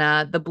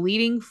Savannah, the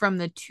bleeding from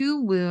the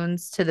 2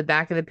 wounds to the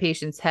back of the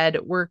patient's head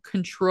were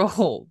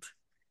controlled.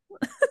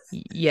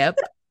 Yep.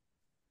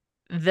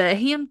 The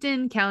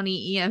Hampton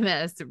County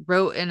EMS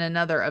wrote in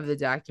another of the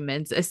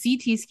documents, a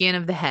CT scan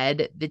of the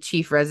head, the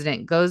chief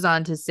resident goes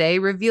on to say,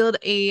 revealed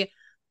a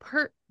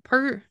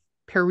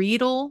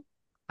parietal,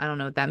 I don't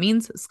know what that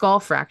means, skull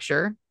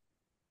fracture,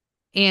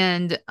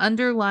 and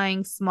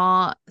underlying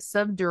small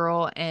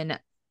subdural and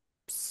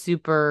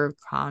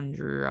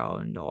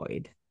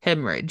suprachondroid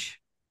hemorrhage.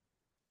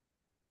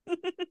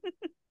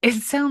 It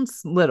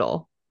sounds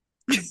little.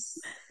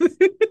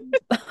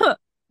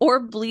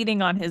 Or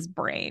bleeding on his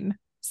brain.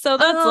 So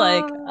that's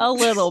like a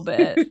little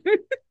bit.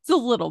 It's a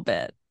little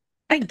bit,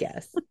 I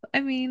guess.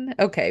 I mean,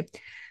 okay.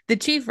 The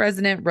chief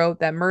resident wrote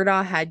that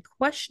Murdaugh had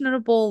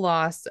questionable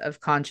loss of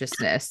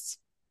consciousness.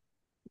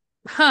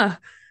 If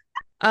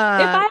I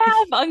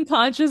have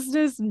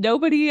unconsciousness,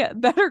 nobody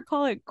better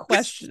call it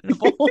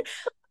questionable.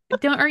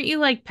 Aren't you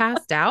like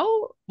passed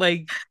out?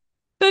 Like,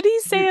 but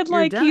he's saying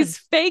like done. He's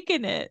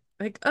faking it.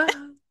 Like,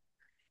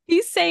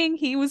 He's saying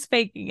he was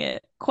faking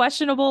it.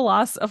 Questionable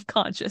loss of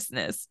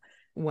consciousness.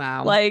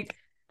 Wow. Like,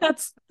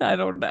 that's, I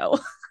don't know.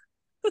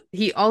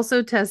 He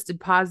also tested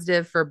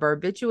positive for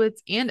barbiturates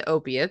and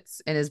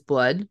opiates in his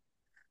blood.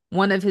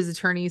 One of his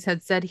attorneys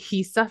had said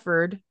he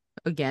suffered,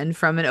 again,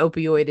 from an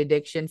opioid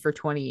addiction for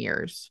 20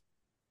 years.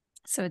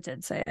 So it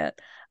did say it.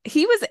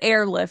 He was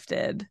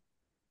airlifted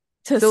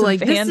to So, like,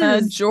 this Savannah,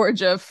 is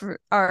Georgia for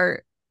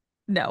our,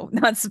 no,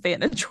 not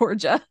Savannah,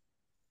 Georgia.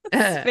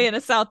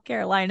 Savannah, South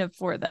Carolina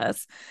for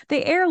this.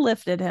 They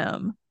airlifted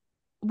him.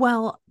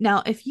 well,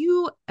 now if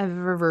you have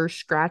ever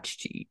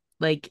scratched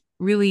like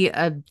really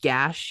a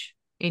gash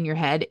in your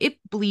head, it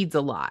bleeds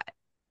a lot.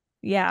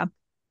 Yeah.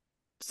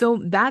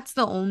 So that's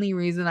the only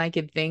reason I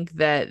could think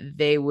that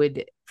they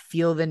would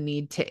feel the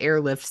need to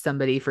airlift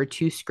somebody for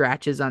two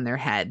scratches on their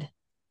head.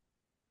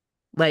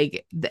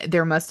 Like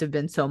there must have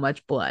been so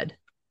much blood.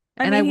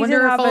 I And I mean,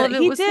 wonder if all of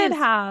it he was did his.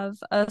 have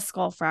a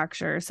skull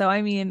fracture. So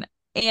I mean,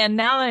 and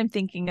now that I'm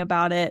thinking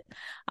about it,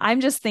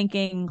 I'm just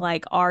thinking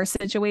like our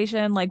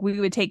situation, like we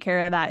would take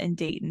care of that in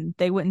Dayton.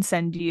 They wouldn't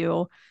send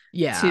you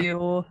Yeah, to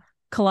somewhere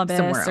Columbus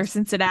or else.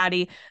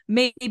 Cincinnati.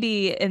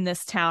 Maybe in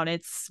this town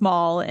it's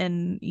small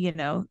and,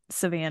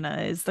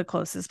 Savannah is the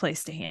closest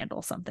place to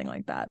handle something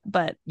like that.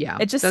 But Yeah,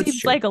 it just that's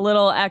seems true. like a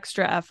little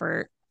extra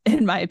effort,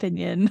 in my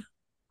opinion.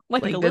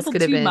 Like a Like this little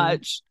could have too been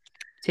much.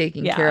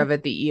 taken care Yeah, of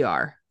at the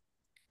ER.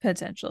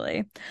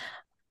 potentially.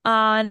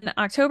 On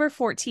October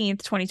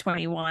 14th,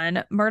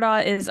 2021,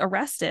 Murdaugh is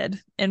arrested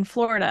in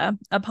Florida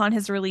upon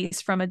his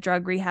release from a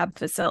drug rehab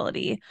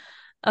facility.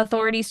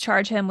 Authorities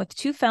charge him with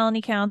 2 felony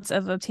counts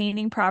of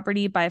obtaining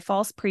property by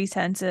false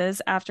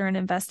pretenses after an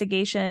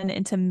investigation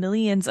into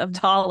millions of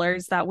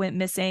dollars that went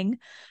missing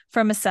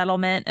from a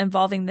settlement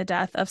involving the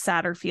death of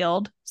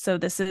Satterfield. So,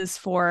 this is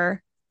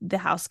for the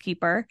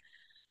housekeeper.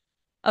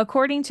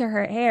 According to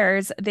her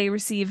heirs, they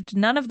received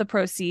none of the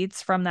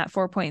proceeds from that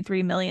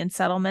 4.3 million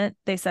settlement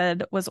they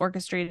said was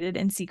orchestrated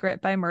in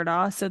secret by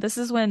Murdaugh. So this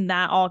is when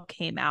that all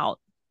came out.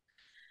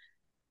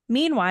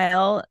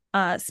 Meanwhile,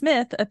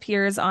 Smith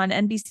appears on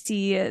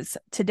NBC's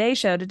Today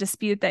Show to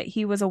dispute that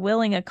he was a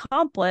willing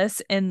accomplice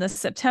in the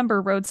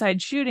September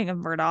roadside shooting of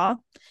Murdaugh.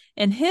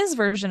 In his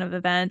version of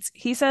events,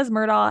 he says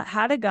Murdaugh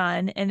had a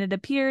gun and it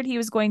appeared he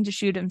was going to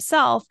shoot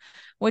himself,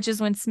 which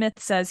is when Smith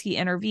says he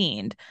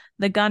intervened.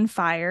 The gun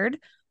fired.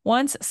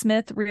 Once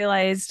Smith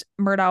realized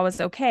Murdaugh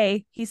was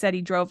okay, he said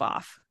he drove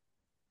off.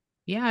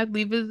 Yeah, I'd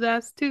leave his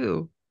ass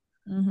too.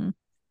 Mm-hmm.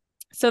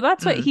 So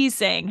that's what Mm. he's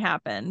saying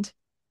happened.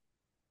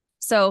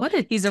 So What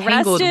a he's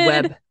tangled arrested.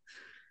 web.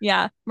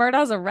 Yeah,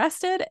 Murdaugh's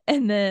arrested,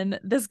 and then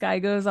this guy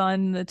goes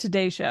on the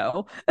Today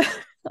Show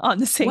on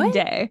the same What?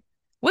 day.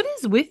 What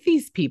is with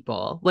these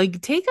people? Like,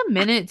 take a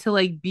minute to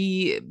like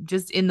be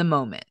just in the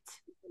moment.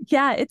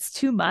 Yeah, it's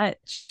too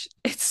much.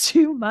 It's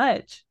too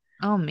much.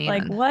 Oh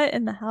Like, man. what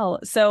in the hell?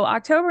 So,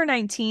 October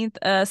 19th,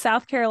 a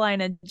South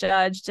Carolina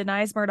judge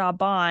denies Murdaugh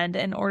bond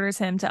and orders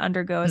him to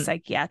undergo a Mm.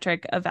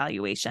 psychiatric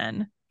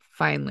evaluation.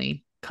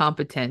 Finally,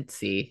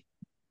 competency.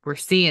 We're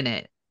seeing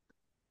it.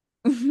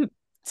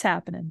 It's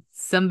happening.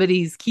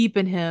 Somebody's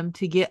keeping him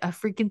to get a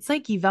freaking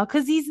psych eval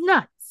because he's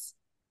nuts.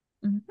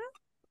 Mm-hmm.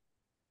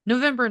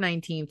 November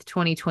 19th,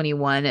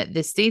 2021,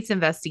 the state's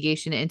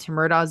investigation into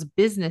Murdaugh's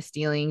business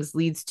dealings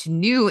leads to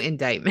new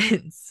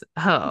indictments.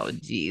 Oh,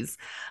 geez.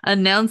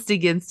 Announced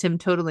against him,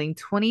 totaling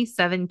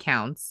 27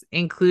 counts,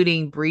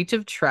 including breach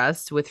of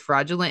trust with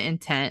fraudulent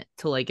intent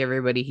to like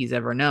everybody he's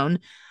ever known,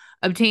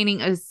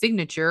 obtaining a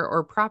signature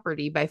or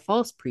property by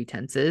false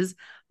pretenses,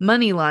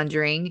 money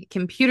laundering,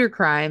 computer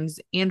crimes,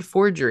 and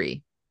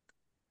forgery.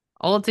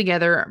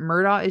 Altogether,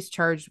 Murdaugh is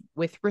charged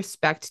with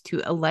respect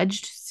to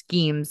alleged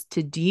schemes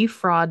to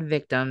defraud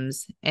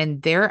victims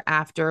and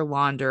thereafter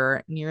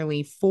launder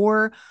nearly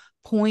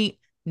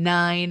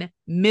 4.9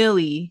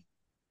 milli.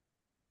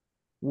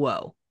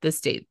 Whoa, the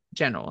state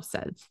general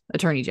said,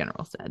 attorney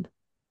general said.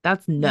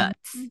 That's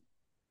nuts. Mm-hmm.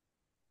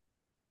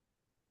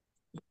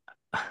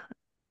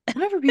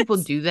 Whenever people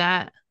do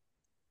that,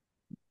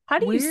 How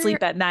do you where,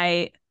 sleep at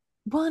night?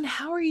 well, and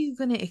how are you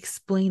going to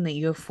explain that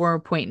you have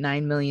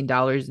 $4.9 million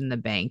in the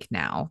bank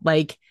now?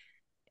 Like,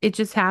 it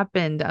just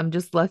happened. I'm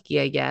just lucky,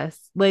 I guess.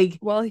 Like,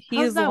 Well, how does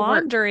he's that work?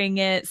 laundering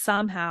it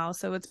somehow,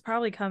 so it's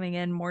probably coming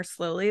in more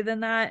slowly than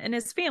that. And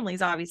his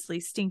family's obviously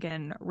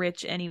stinking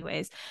rich,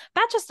 anyways.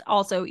 That just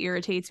also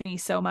irritates me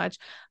so much.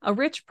 A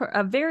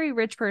very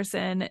rich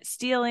person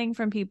stealing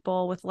from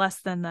people with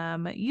less than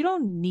them. You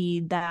don't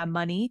need that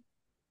money.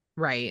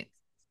 Right.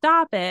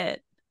 Stop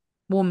it.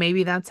 Well,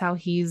 maybe that's how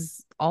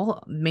generations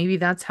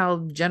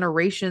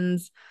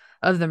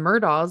of the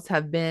Murdaughs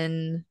have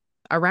been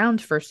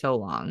around for so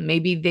long.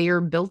 Maybe they are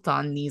built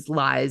on these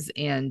lies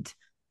and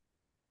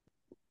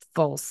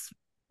false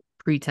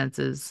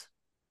pretenses.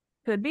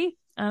 Could be.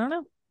 I don't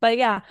know. But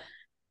yeah,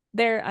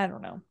 I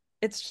don't know.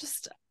 It's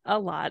just a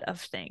lot of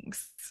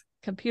things.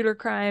 Computer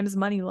crimes,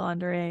 money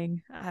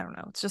laundering. I don't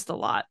know. It's just a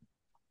lot.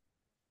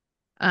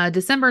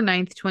 December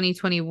 9th,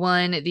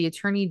 2021, the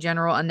Attorney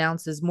General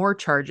announces more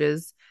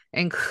charges,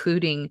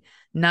 including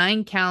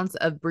 9 counts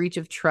of breach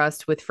of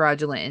trust with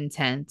fraudulent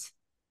intent,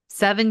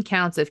 7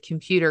 counts of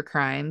computer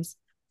crimes,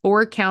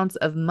 4 counts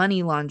of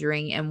money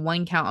laundering, and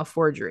 1 count of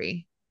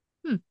forgery.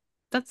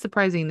 That's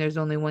surprising. There's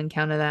only 1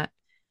 count of that.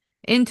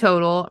 In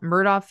total,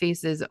 Murdaugh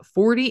faces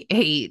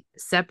 48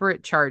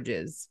 separate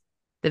charges.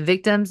 The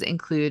victims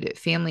include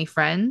family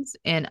friends,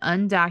 an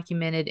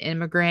undocumented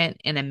immigrant,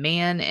 and a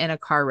man in a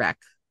car wreck,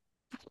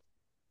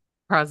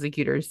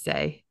 prosecutors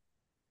say.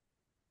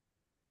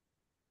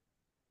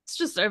 It's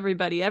just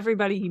everybody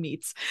he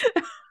meets.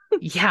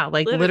 Yeah,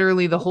 like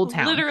literally the whole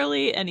town.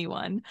 Literally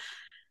anyone.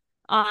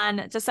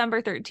 On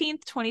December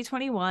 13th,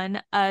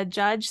 2021, a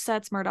judge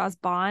sets Murdaugh's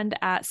bond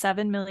at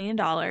 $7 million.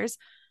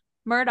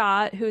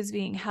 Murdaugh, who is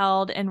being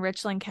held in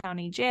Richland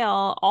County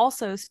Jail,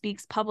 also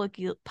speaks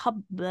publicly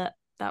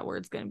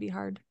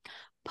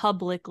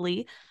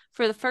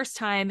for the first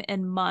time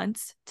in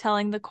months,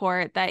 telling the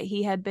court that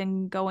he had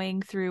been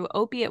going through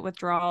opiate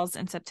withdrawals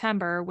in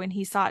September when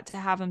he sought to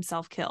have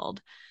himself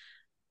killed.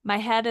 My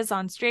head is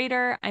on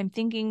straighter. I'm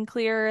thinking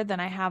clearer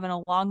than I have in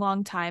a long,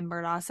 long time,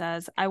 Murdaugh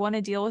says. I want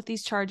to deal with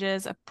these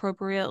charges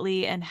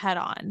appropriately and head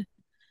on.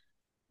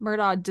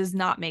 Murdaugh does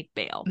not make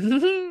bail.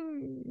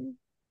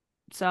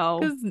 So,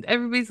 because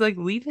everybody's like,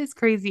 leave his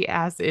crazy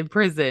ass in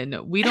prison.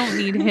 We don't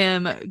need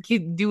him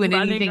doing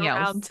anything else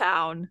around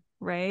town,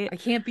 right? I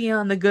can't be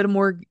on the Good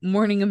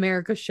Morning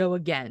America show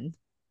again.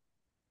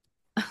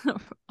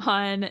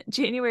 On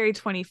January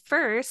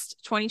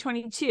 21st,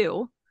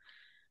 2022,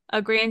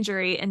 a grand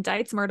jury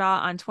indicts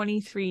Murdaugh on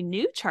 23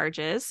 new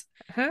charges,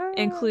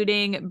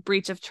 including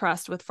breach of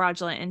trust with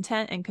fraudulent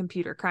intent and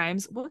computer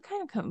crimes. What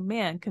kind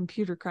of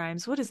computer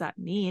crimes? What does that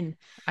mean?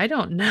 I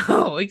don't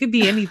know. It could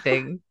be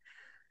anything.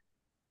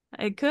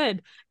 It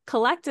could.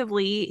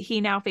 Collectively, he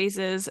now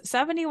faces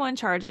 71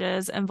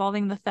 charges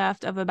involving the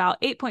theft of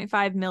about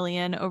 $8.5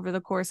 million over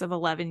the course of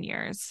 11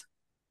 years.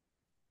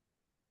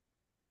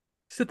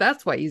 So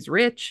that's why he's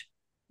rich.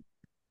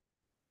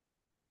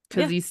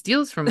 Because he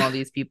steals from all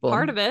these people.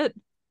 Part of it.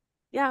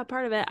 Yeah,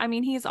 part of it. I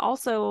mean, he's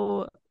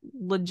also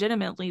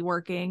legitimately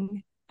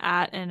working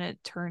at an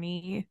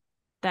attorney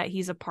that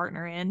he's a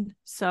partner in.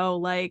 So,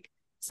 like,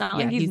 it's not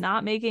like he's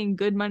not making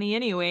good money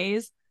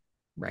anyways.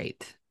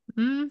 Right.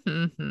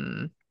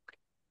 Mm-hmm.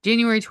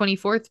 January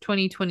 24th,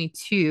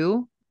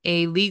 2022,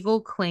 a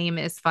legal claim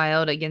is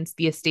filed against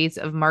the estates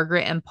of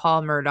Margaret and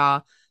Paul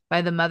Murdaugh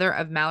by the mother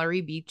of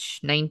Mallory Beach,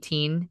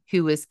 19,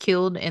 who was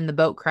killed in the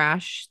boat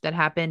crash that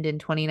happened in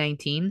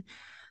 2019.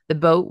 The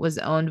boat was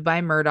owned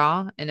by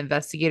Murdaugh, and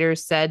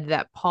investigators said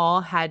that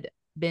Paul had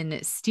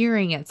been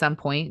steering at some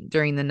point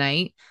during the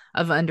night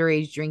of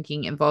underage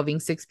drinking involving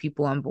 6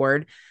 people on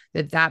board,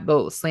 that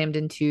boat slammed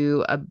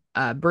into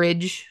a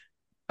bridge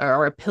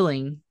or a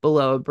pilling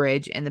below a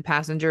bridge, and the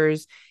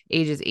passengers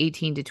ages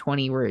 18 to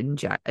 20 were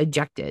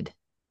ejected.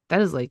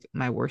 That is like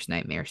my worst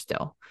nightmare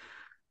still.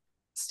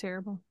 It's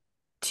terrible.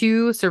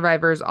 2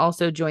 survivors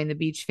also joined the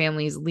Beach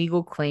family's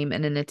legal claim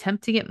in an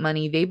attempt to get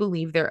money they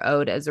believe they're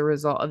owed as a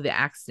result of the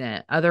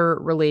accident. Other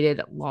related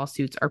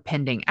lawsuits are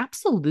pending.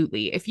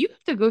 Absolutely. If you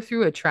have to go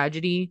through a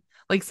tragedy,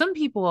 like some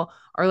people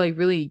are like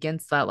really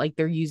against that, like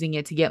they're using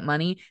it to get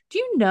money. Do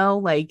you know,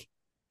 like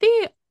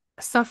they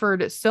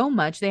suffered so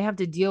much, they have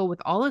to deal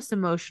with all this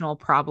emotional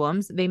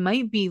problems. They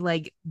might be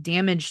like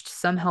damaged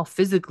somehow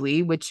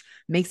physically, which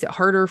makes it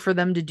harder for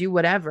them to do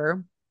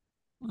whatever.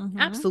 Mm-hmm.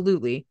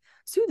 Absolutely.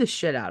 Sue the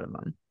shit out of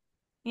them.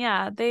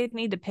 Yeah, they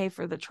need to pay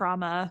for the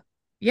trauma.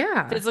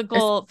 Yeah.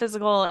 Physical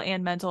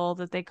and mental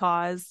that they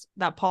caused,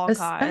 that Paul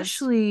caused.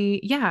 Especially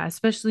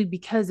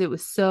because it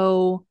was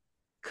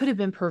could have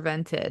been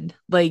prevented.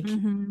 Like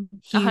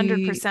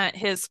 100%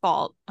 his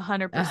fault.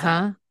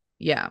 100%.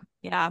 Yeah.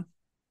 Yeah.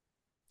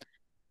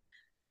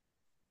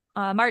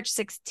 March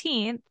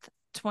 16th,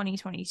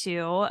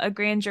 2022, a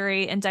grand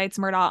jury indicts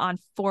Murdaugh on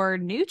 4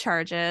 new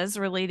charges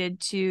related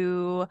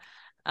to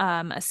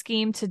a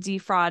scheme to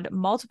defraud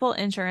multiple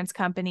insurance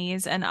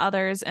companies and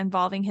others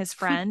involving his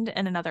friend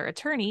and another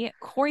attorney,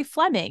 Corey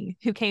Fleming,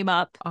 who came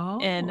up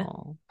in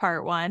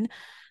part 1.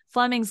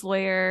 Fleming's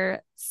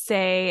lawyer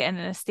say in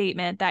a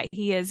statement that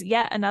he is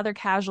yet another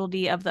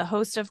casualty of the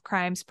host of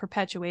crimes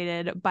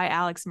perpetuated by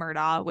Alex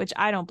Murdaugh, which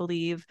I don't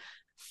believe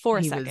for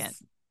a second.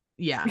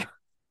 Yeah.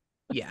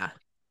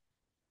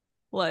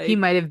 Like he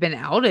might have been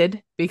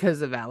outed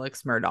because of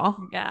Alex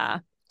Murdaugh. Yeah.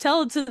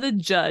 Tell it to the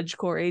judge,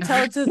 Corey.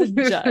 Tell it to the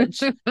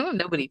judge.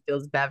 Nobody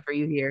feels bad for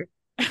you here.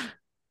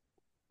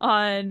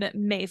 On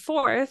May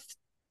 4th,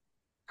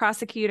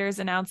 prosecutors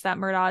announced that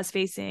Murdaugh is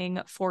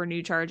facing 4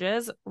 new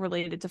charges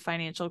related to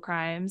financial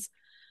crimes.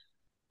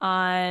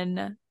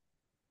 On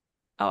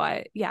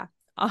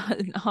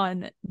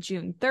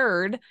June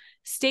 3rd,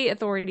 state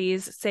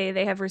authorities say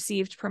they have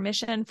received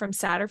permission from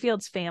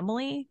Satterfield's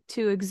family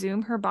to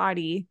exhume her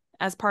body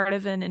as part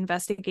of an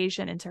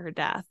investigation into her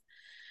death.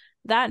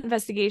 That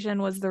investigation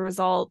was the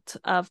result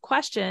of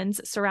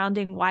questions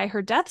surrounding why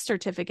her death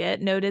certificate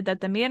noted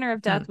that the manner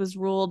of death was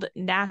ruled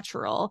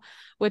natural,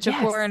 which a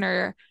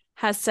coroner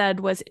has said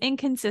was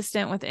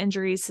inconsistent with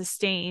injuries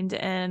sustained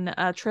in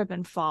a trip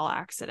and fall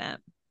accident.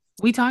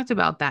 We talked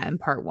about that in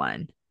part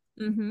 1.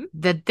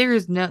 That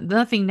there's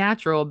nothing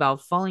natural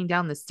about falling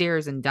down the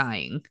stairs and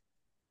dying.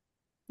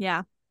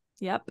 Yeah.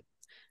 Yep.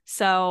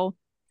 So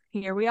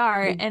here we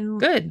are. Well,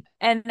 good.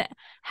 And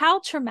how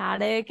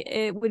traumatic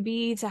it would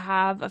be to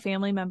have a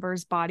family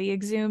member's body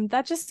exhumed.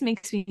 That just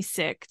makes me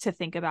sick to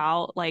think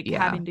about, like,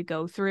 Yeah. having to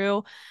go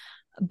through.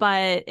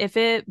 But if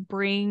it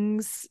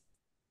brings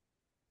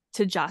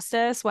to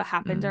justice what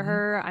happened to Mhm.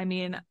 her, I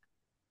mean,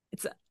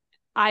 it's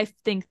I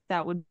think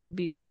that would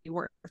be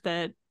worth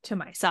it to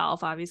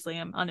myself. Obviously,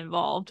 I'm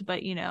uninvolved,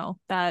 but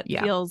that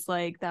Yeah. feels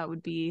like that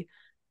would be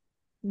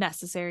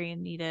necessary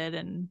and needed,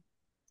 and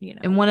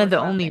And one of worth the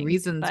only having.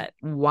 reasons But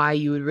why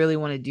you would really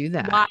want to do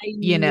why that, you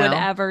you would know?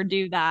 ever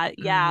do that?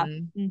 Yeah,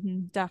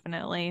 Hmm.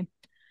 definitely.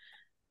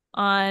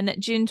 On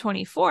June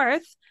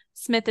 24th,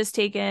 Smith is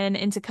taken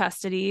into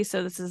custody.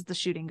 So this is the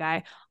shooting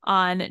guy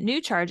on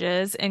new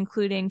charges,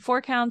 including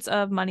 4 counts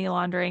of money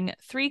laundering,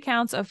 3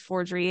 counts of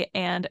forgery,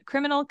 and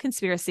criminal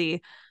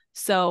conspiracy.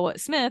 So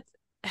Smith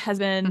has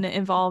been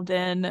involved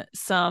in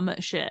some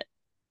shit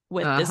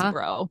with this Uh-huh.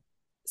 bro.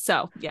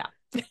 So yeah.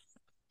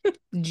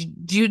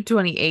 June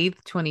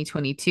 28th,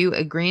 2022,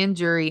 a grand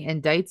jury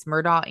indicts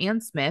Murdaugh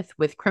and Smith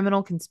with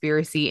criminal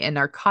conspiracy and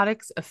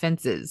narcotics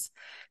offenses.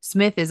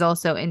 Smith is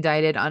also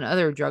indicted on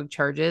other drug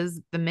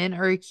charges. The men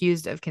are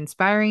accused of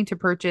conspiring to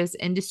purchase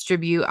and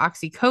distribute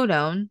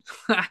oxycodone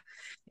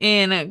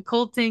in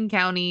Colton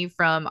County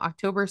from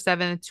October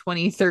 7th,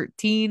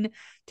 2013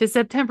 to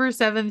September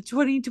 7th,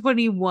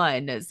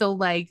 2021. So,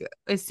 like,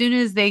 as soon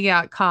as they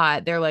got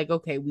caught, they're like,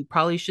 okay, we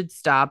probably should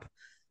stop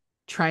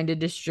trying to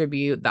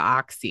distribute the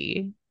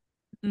oxy.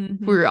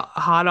 Mm-hmm. We're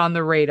hot on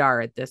the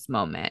radar at this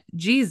moment.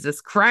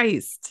 Jesus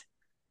Christ.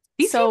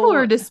 These people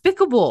are So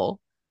despicable.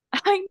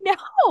 I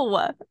know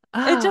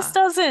it just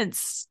Ah, doesn't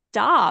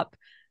stop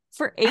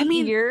for I 8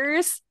 mean,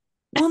 years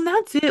well,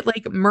 that's it.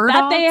 Like that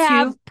Murdaugh they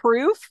have too.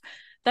 proof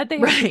that they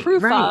have Right,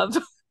 proof right. of.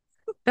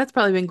 That's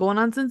probably been going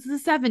on since the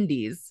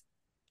 70s.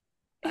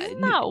 Uh,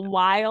 Isn't that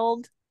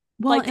wild?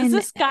 well, Like, does and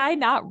this guy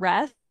not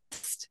rest?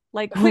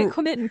 Like, quit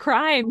committing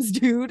crimes,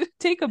 dude.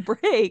 Take a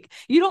break.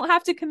 You don't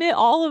have to commit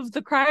all of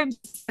the crimes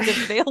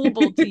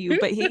available to you,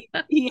 but he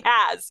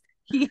has.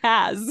 He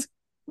has.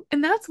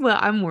 and that's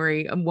what I'm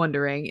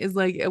wondering is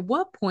like, at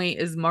what point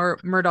is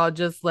Murdaugh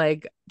just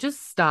like,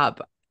 just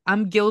stop?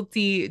 I'm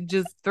guilty.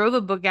 Just throw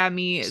the book at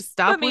me. Just put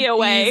Stop me with these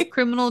away.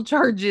 criminal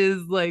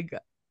charges. Like,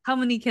 how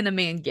many can a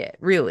man get,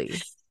 really?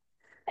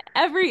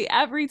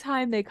 Every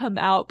time they come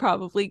out,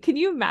 probably. Can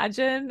you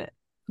imagine That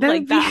would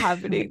like be, that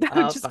happening? That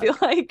would oh, just be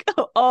fuck. like,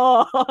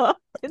 oh,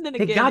 and then They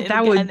again got and that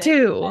again one and again.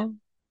 too.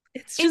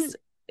 It's just, It's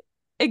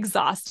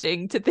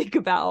exhausting to think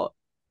about.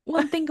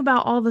 well, think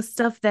about all the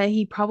stuff that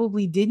he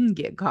probably didn't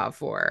get caught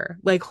for.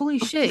 Like, holy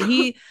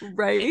shit.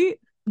 Right?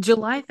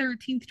 July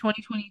 13th,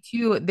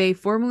 2022, they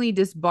formally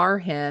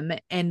disbar him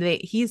and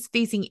he's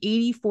facing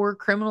 84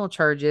 criminal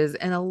charges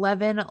and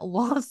 11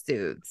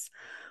 lawsuits.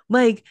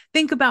 Like,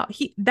 think about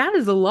that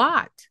is a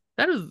lot.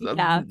 That is a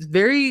Yeah.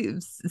 very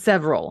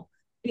several.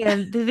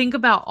 And to think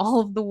about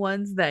all of the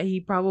ones that he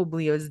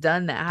probably has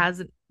done that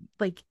hasn't,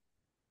 like,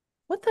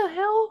 what the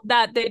hell?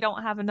 That they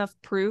don't have enough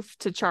proof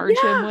to charge him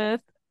Yeah.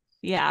 with.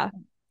 Yeah,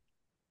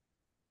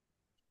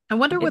 I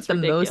wonder what it's the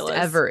most ridiculous.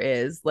 ever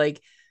is.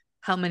 Like,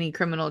 how many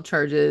criminal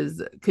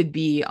charges could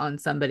be on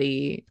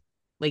somebody?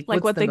 Like,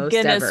 Like what's what the the most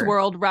Guinness ever?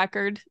 World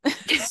Record.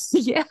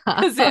 Yeah,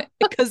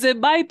 Because it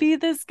might be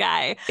this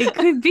guy. it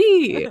could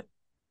be.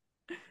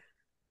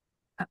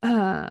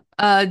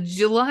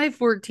 July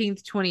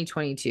 14th,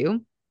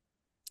 2022.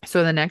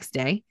 So the next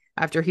day,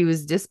 after he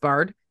was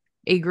disbarred,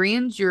 a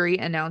grand jury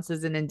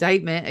announces an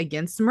indictment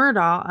against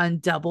Murdaugh on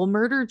double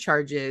murder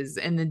charges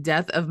in the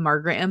death of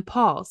Margaret and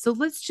Paul. So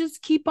let's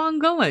just keep on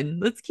going.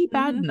 Let's keep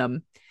Mm-hmm. adding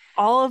them.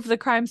 All of the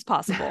crimes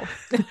possible.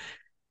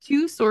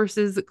 Two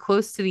sources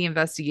close to the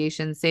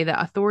investigation say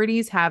that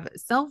authorities have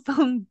cell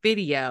phone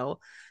video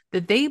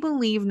that they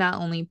believe not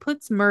only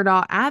puts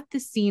Murdaugh at the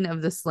scene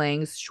of the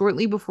slayings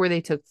shortly before they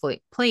took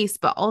place,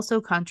 but also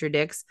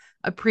contradicts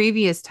a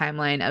previous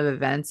timeline of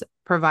events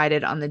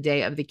provided on the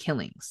day of the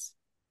killings.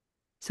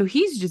 So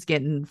he's just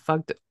getting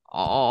fucked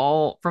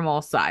all from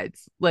all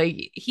sides.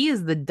 Like, he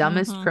is the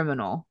dumbest Mm-hmm.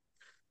 criminal.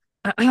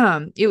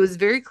 It was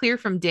very clear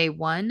from day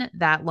one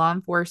that law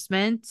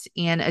enforcement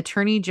and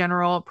attorney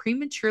general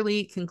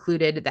prematurely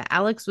concluded that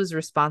Alex was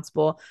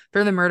responsible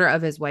for the murder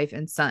of his wife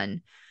and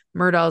son.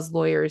 Murdaugh's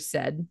lawyers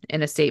said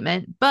in a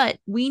statement, but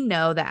we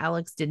know that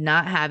Alex did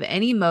not have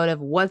any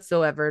motive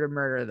whatsoever to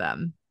murder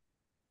them.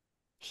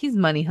 He's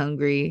money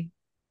hungry.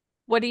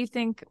 What do you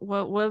think?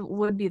 What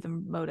would be the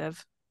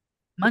motive?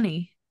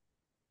 Money,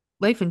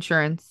 life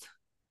insurance,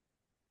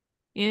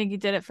 You think he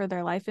did it for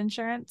their life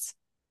insurance?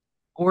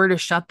 or to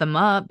shut them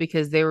up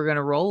because they were going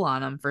to roll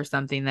on him for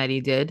something that he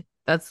did.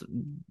 That's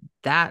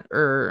that,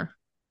 or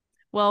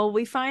Well,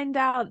 we find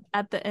out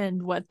at the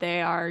end what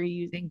they are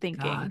thank thinking.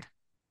 God.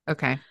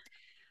 Okay.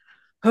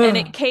 And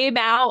it came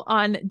out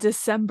on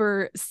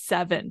December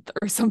 7th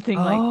or something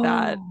like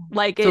that. Oh,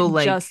 Like so it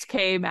like, just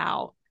came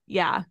out.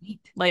 Yeah, neat.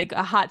 like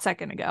a hot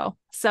second ago.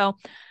 So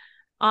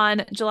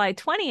on July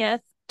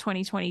 20th,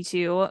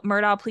 2022,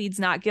 Murdaugh pleads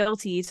not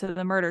guilty to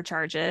the murder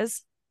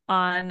charges.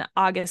 on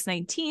August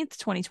 19th,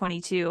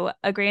 2022,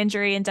 a grand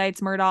jury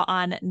indicts Murdaugh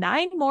on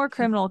 9 more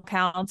criminal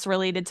counts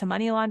related to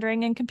money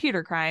laundering and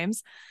computer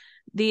crimes.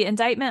 The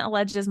indictment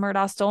alleges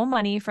Murdaugh stole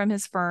money from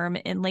his firm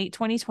in late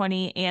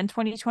 2020 and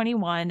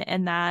 2021,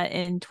 and that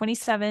in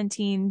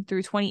 2017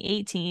 through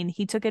 2018,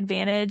 he took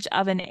advantage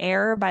of an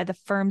error by the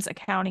firm's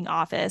accounting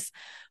office,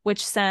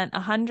 which sent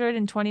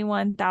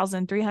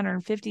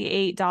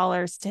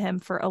 $121,358 to him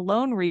for a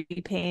loan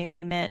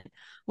repayment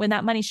when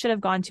that money should have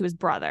gone to his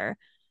brother.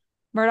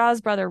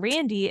 Murdaugh's brother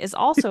Randy is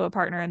also a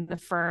partner in the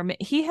firm.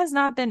 He has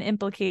not been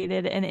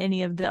implicated in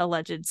any of the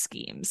alleged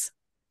schemes.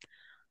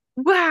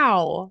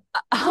 Wow.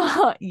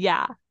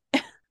 Yeah.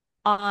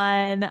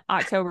 On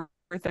October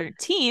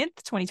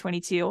 13th,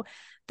 2022,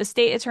 the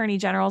state attorney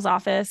general's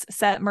office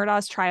set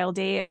Murdaugh's trial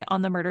date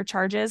on the murder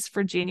charges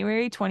for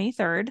January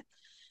 23rd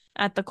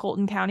at the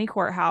Colton County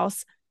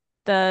Courthouse.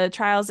 The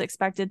trial is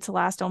expected to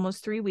last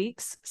almost 3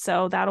 weeks,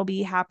 so that'll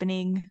be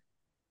happening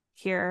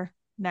here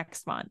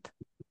next month.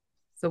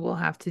 So we'll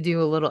have to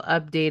do a little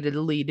updated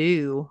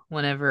do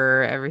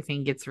whenever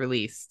everything gets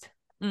released.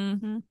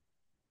 Mm-hmm.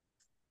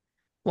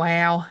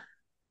 Wow.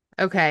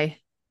 Okay.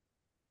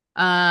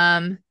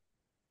 Let's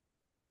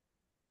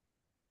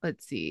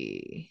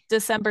see.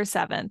 December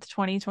 7th,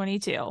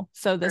 2022.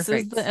 So this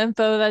is Perfect. the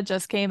info that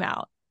just came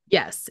out.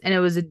 Yes, and it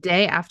was a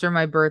day after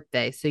my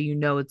birthday, so you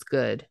know it's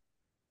good.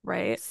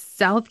 Right.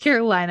 South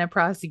Carolina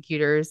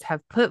prosecutors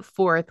have put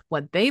forth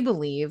what they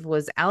believe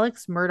was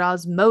Alex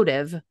Murdaugh's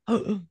motive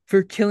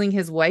for killing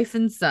his wife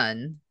and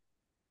son.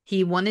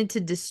 He wanted to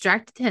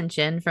distract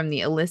attention from the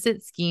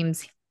illicit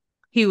schemes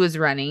he was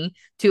running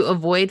to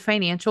avoid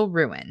financial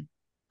ruin.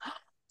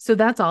 So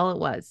that's all it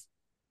was.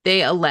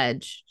 They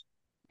alleged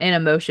in a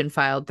motion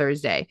filed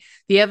Thursday.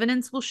 The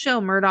evidence will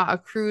show Murdaugh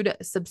accrued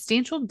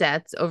substantial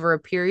debts over a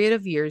period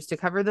of years. To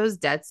cover those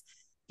debts,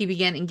 he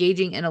began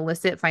engaging in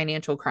illicit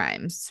financial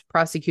crimes,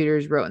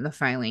 prosecutors wrote in the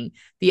filing.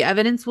 The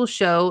evidence will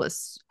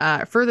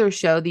further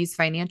show these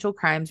financial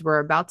crimes were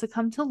about to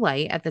come to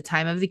light at the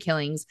time of the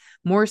killings,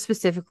 more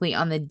specifically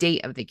on the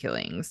date of the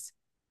killings.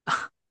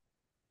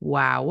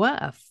 Wow,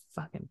 what a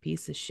fucking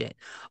piece of shit.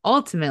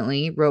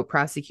 Ultimately, wrote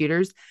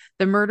prosecutors,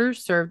 the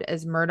murders served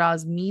as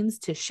Murdaugh's means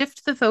to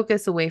shift the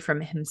focus away from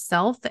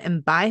himself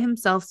and buy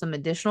himself some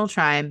additional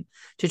time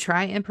to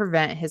try and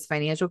prevent his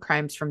financial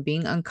crimes from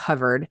being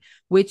uncovered,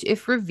 which,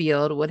 if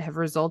revealed, would have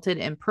resulted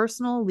in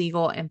personal,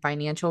 legal, and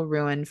financial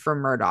ruin for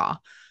Murdaugh.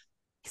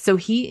 So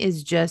he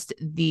is just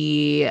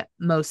the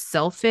most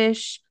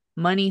selfish,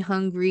 money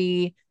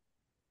hungry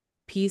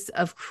piece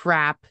of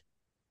crap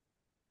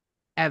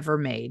ever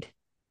made.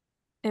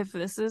 If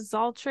this is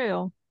all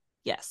true,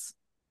 yes.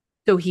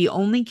 So he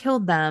only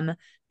killed them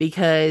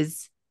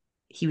because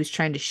he was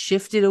trying to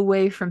shift it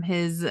away from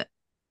his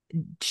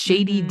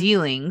shady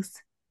dealings.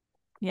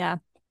 Yeah.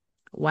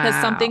 Wow.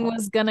 Because something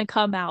was going to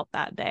come out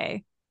that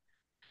day.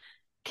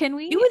 Can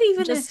we it would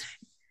even just...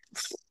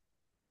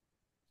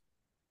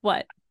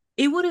 What?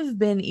 It would have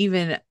been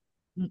even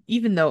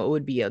though it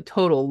would be a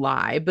total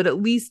lie, but at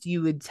least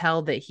you would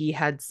tell that he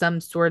had some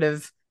sort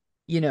of,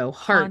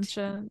 heart.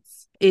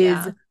 Conscience.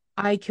 Is yeah.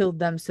 I killed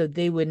them so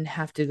they wouldn't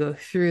have to go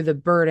through the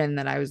burden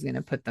that I was going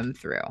to put them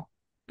through.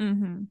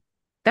 Mm-hmm.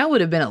 That would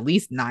have been at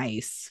least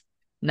nicer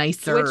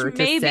to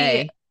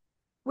say.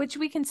 Which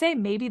we can say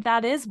maybe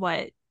that is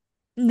what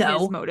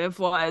his motive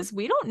was.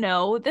 We don't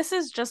know. This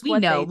is just we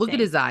what know. They Look think.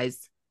 At his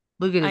eyes.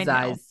 Look at his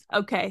eyes.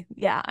 Okay.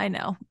 Yeah, I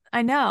know.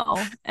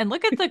 And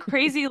look at the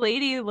crazy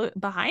lady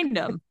behind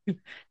him.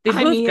 They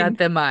both got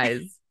them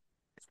eyes.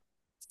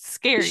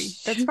 Scary.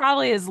 That's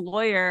probably his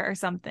lawyer or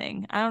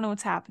something. I don't know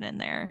what's happening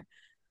there.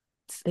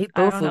 They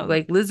both look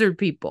like lizard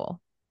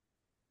people.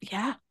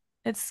 Yeah,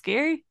 it's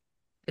scary.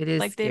 It is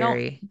like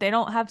scary. They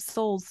don't have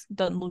souls,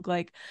 doesn't look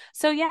like.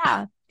 So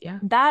yeah, yeah.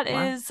 That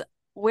is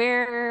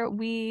where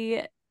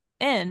we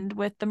end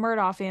with the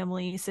Murdaugh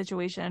family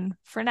situation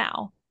for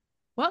now.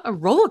 What a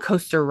roller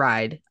coaster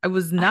ride. I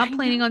was not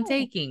planning on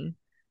taking.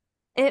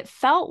 It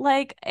felt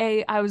like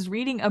I was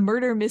reading a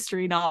murder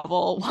mystery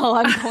novel while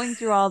I'm going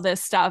through all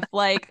this stuff.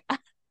 Like,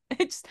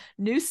 it's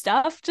new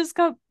stuff just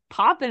kept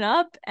popping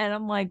up, and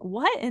I'm like,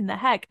 what in the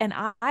heck? And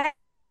I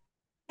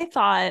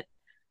thought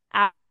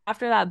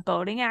after that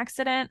boating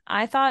accident,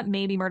 I thought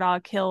maybe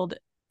Murdaugh killed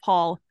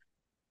Paul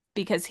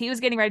because he was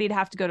getting ready to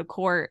have to go to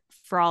court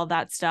for all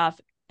that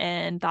stuff,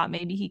 and thought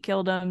maybe he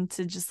killed him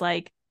to just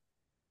like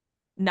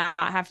not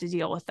have to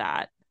deal with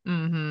that.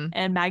 Mm-hmm.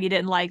 And Maggie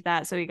didn't like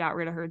that, so he got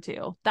rid of her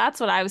too. That's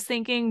what I was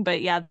thinking, but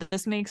yeah,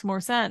 this makes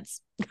more sense.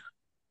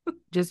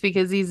 Just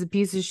because he's a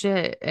piece of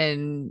shit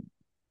and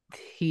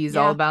he's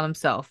all about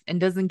himself and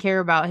doesn't care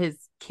about his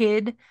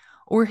kid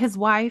or his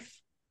wife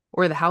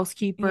or the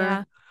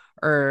housekeeper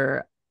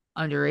or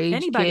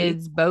underage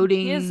kids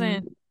boating. He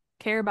doesn't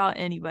care about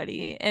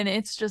anybody. And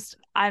it's just,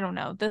 I don't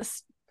know.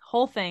 This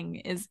whole thing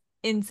is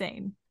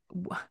insane.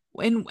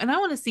 And I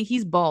want to see,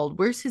 he's bald.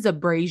 Where's his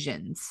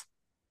abrasions?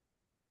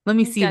 Let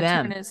me see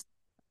them.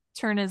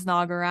 Turn his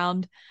nog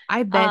around.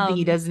 I bet that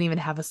he doesn't even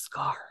have a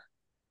scar.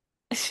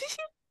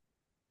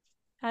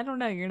 I don't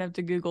know. You're gonna have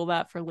to Google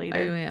that for I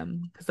later.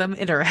 am, because I'm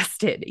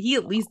interested. He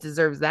at least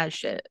deserves that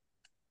shit.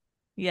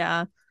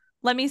 Yeah.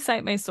 Let me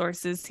cite my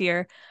sources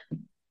here.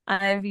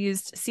 I've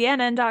used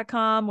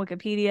CNN.com,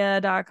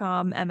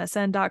 Wikipedia.com,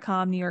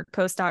 MSN.com,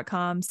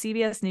 NewYorkPost.com,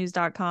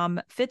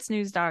 CBSNews.com,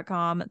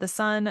 FitzNews.com,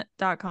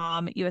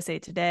 TheSun.com, USA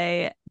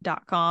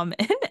Today.com,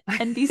 and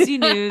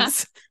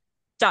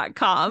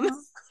NBCNews.com.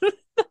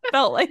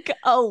 Felt like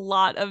a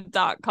lot of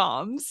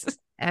 .coms.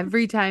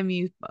 Every time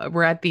you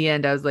were at the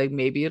end, I was like,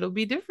 maybe it'll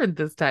be different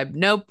this time.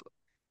 Nope.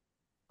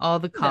 All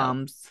the No.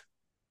 comms.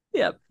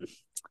 Yep.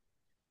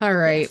 All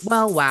right.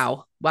 Well, Yes.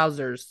 wow.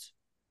 Wowzers.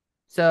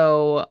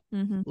 So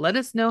Mm-hmm. let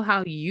us know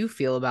how you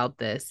feel about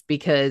this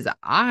because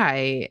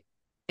I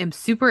am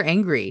super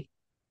angry.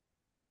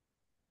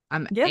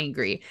 I'm Yeah.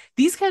 angry.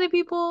 These kind of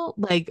people,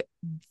 like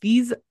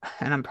these,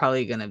 and I'm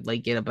probably gonna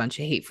like get a bunch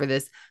of hate for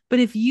this, but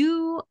if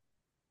you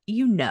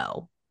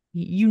know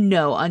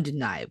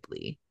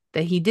undeniably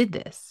that he did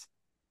this,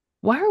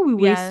 why are we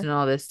Yeah. wasting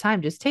all this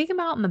time? Just take him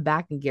out in the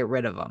back and get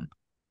rid of him.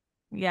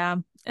 Yeah.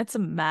 It's a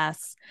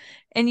mess.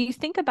 And you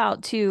think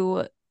about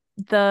too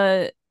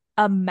the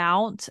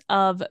amount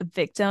of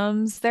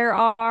victims there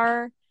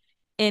are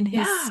in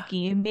his Yeah.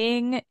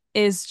 scheming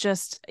is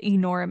just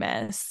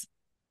enormous.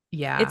 It's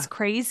Yeah.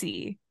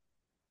 crazy.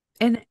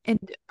 And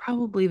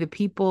probably the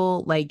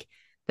people like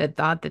that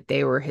thought that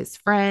they were his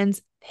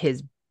friends,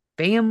 his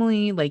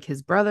family, like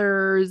his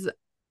brothers.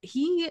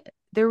 He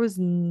There was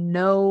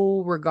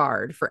no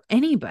regard for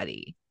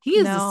anybody. He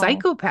is a No.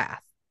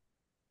 psychopath.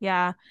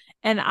 Yeah.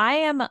 And I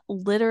am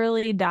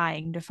literally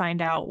dying to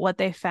find out what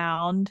they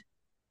found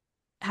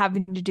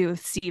having to do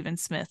with Stephen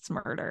Smith's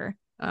murder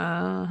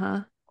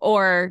Uh-huh.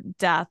 or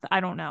death. I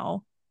don't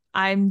know.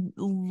 I'm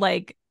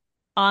like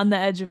on the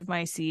edge of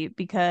my seat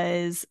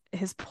because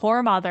his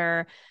poor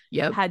mother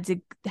Yep.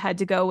 had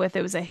to go with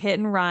it was a hit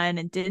and run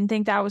and didn't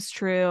think that was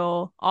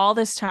true all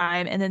this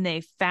time, and then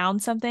they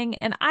found something,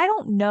 and I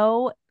don't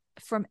know,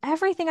 from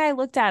everything I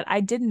looked at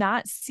I did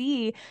not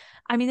see,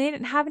 I mean, they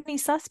didn't have any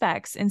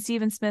suspects in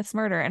Stephen Smith's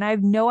murder, and I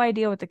have no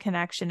idea what the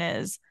connection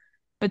is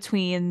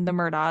between the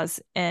Murdaughs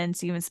and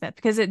Stephen Smith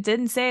because it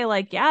didn't say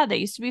like, yeah, they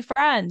used to be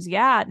friends.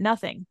 Yeah,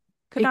 nothing.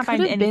 Could It not could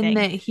find have been anything.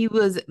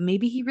 that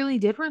maybe he really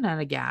did run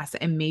out of gas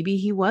and maybe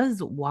he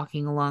was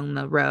walking along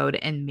the road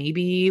and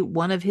maybe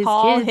one of his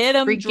Paul kids hit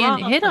him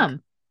freaking hit drunk.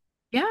 him.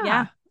 Yeah.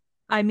 Yeah.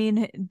 I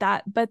mean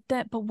but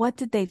what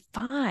did they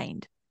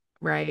find?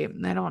 Right.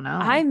 I don't know.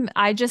 I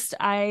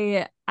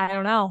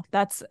don't know.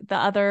 That's the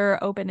other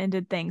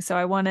open-ended thing. So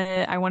I want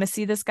to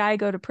see this guy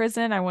go to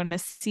prison. I want to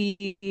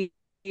see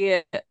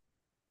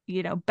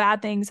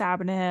bad things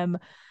happen to him.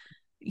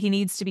 He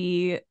needs to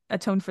be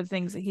atoned for the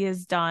things that he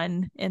has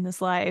done in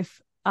this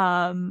life.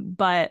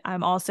 But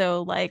I'm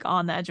also like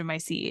on the edge of my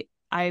seat.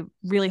 I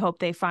really hope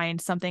they find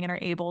something and are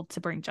able to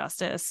bring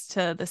justice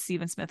to the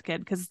Stephen Smith kid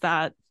because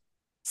that's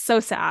so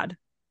sad.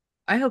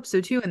 I hope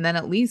so too. And then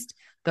at least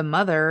the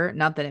mother,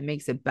 not that it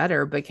makes it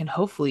better, but can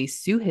hopefully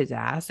sue his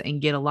ass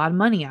and get a lot of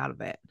money out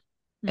of it,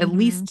 at Mm-hmm.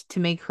 least to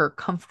make her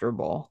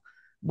comfortable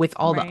with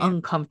all the Right.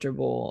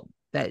 uncomfortable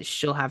that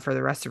she'll have for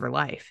the rest of her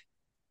life.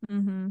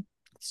 Mm-hmm.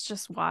 It's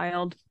just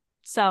wild.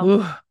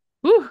 So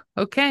Ooh, ooh,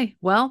 okay.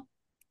 Well,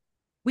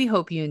 we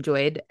hope you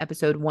enjoyed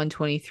episode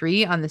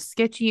 123 on the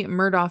sketchy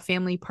Murdaugh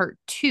family part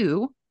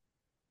 2,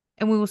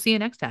 and we will see you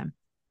next time.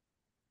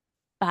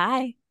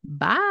 bye.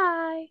 Bye.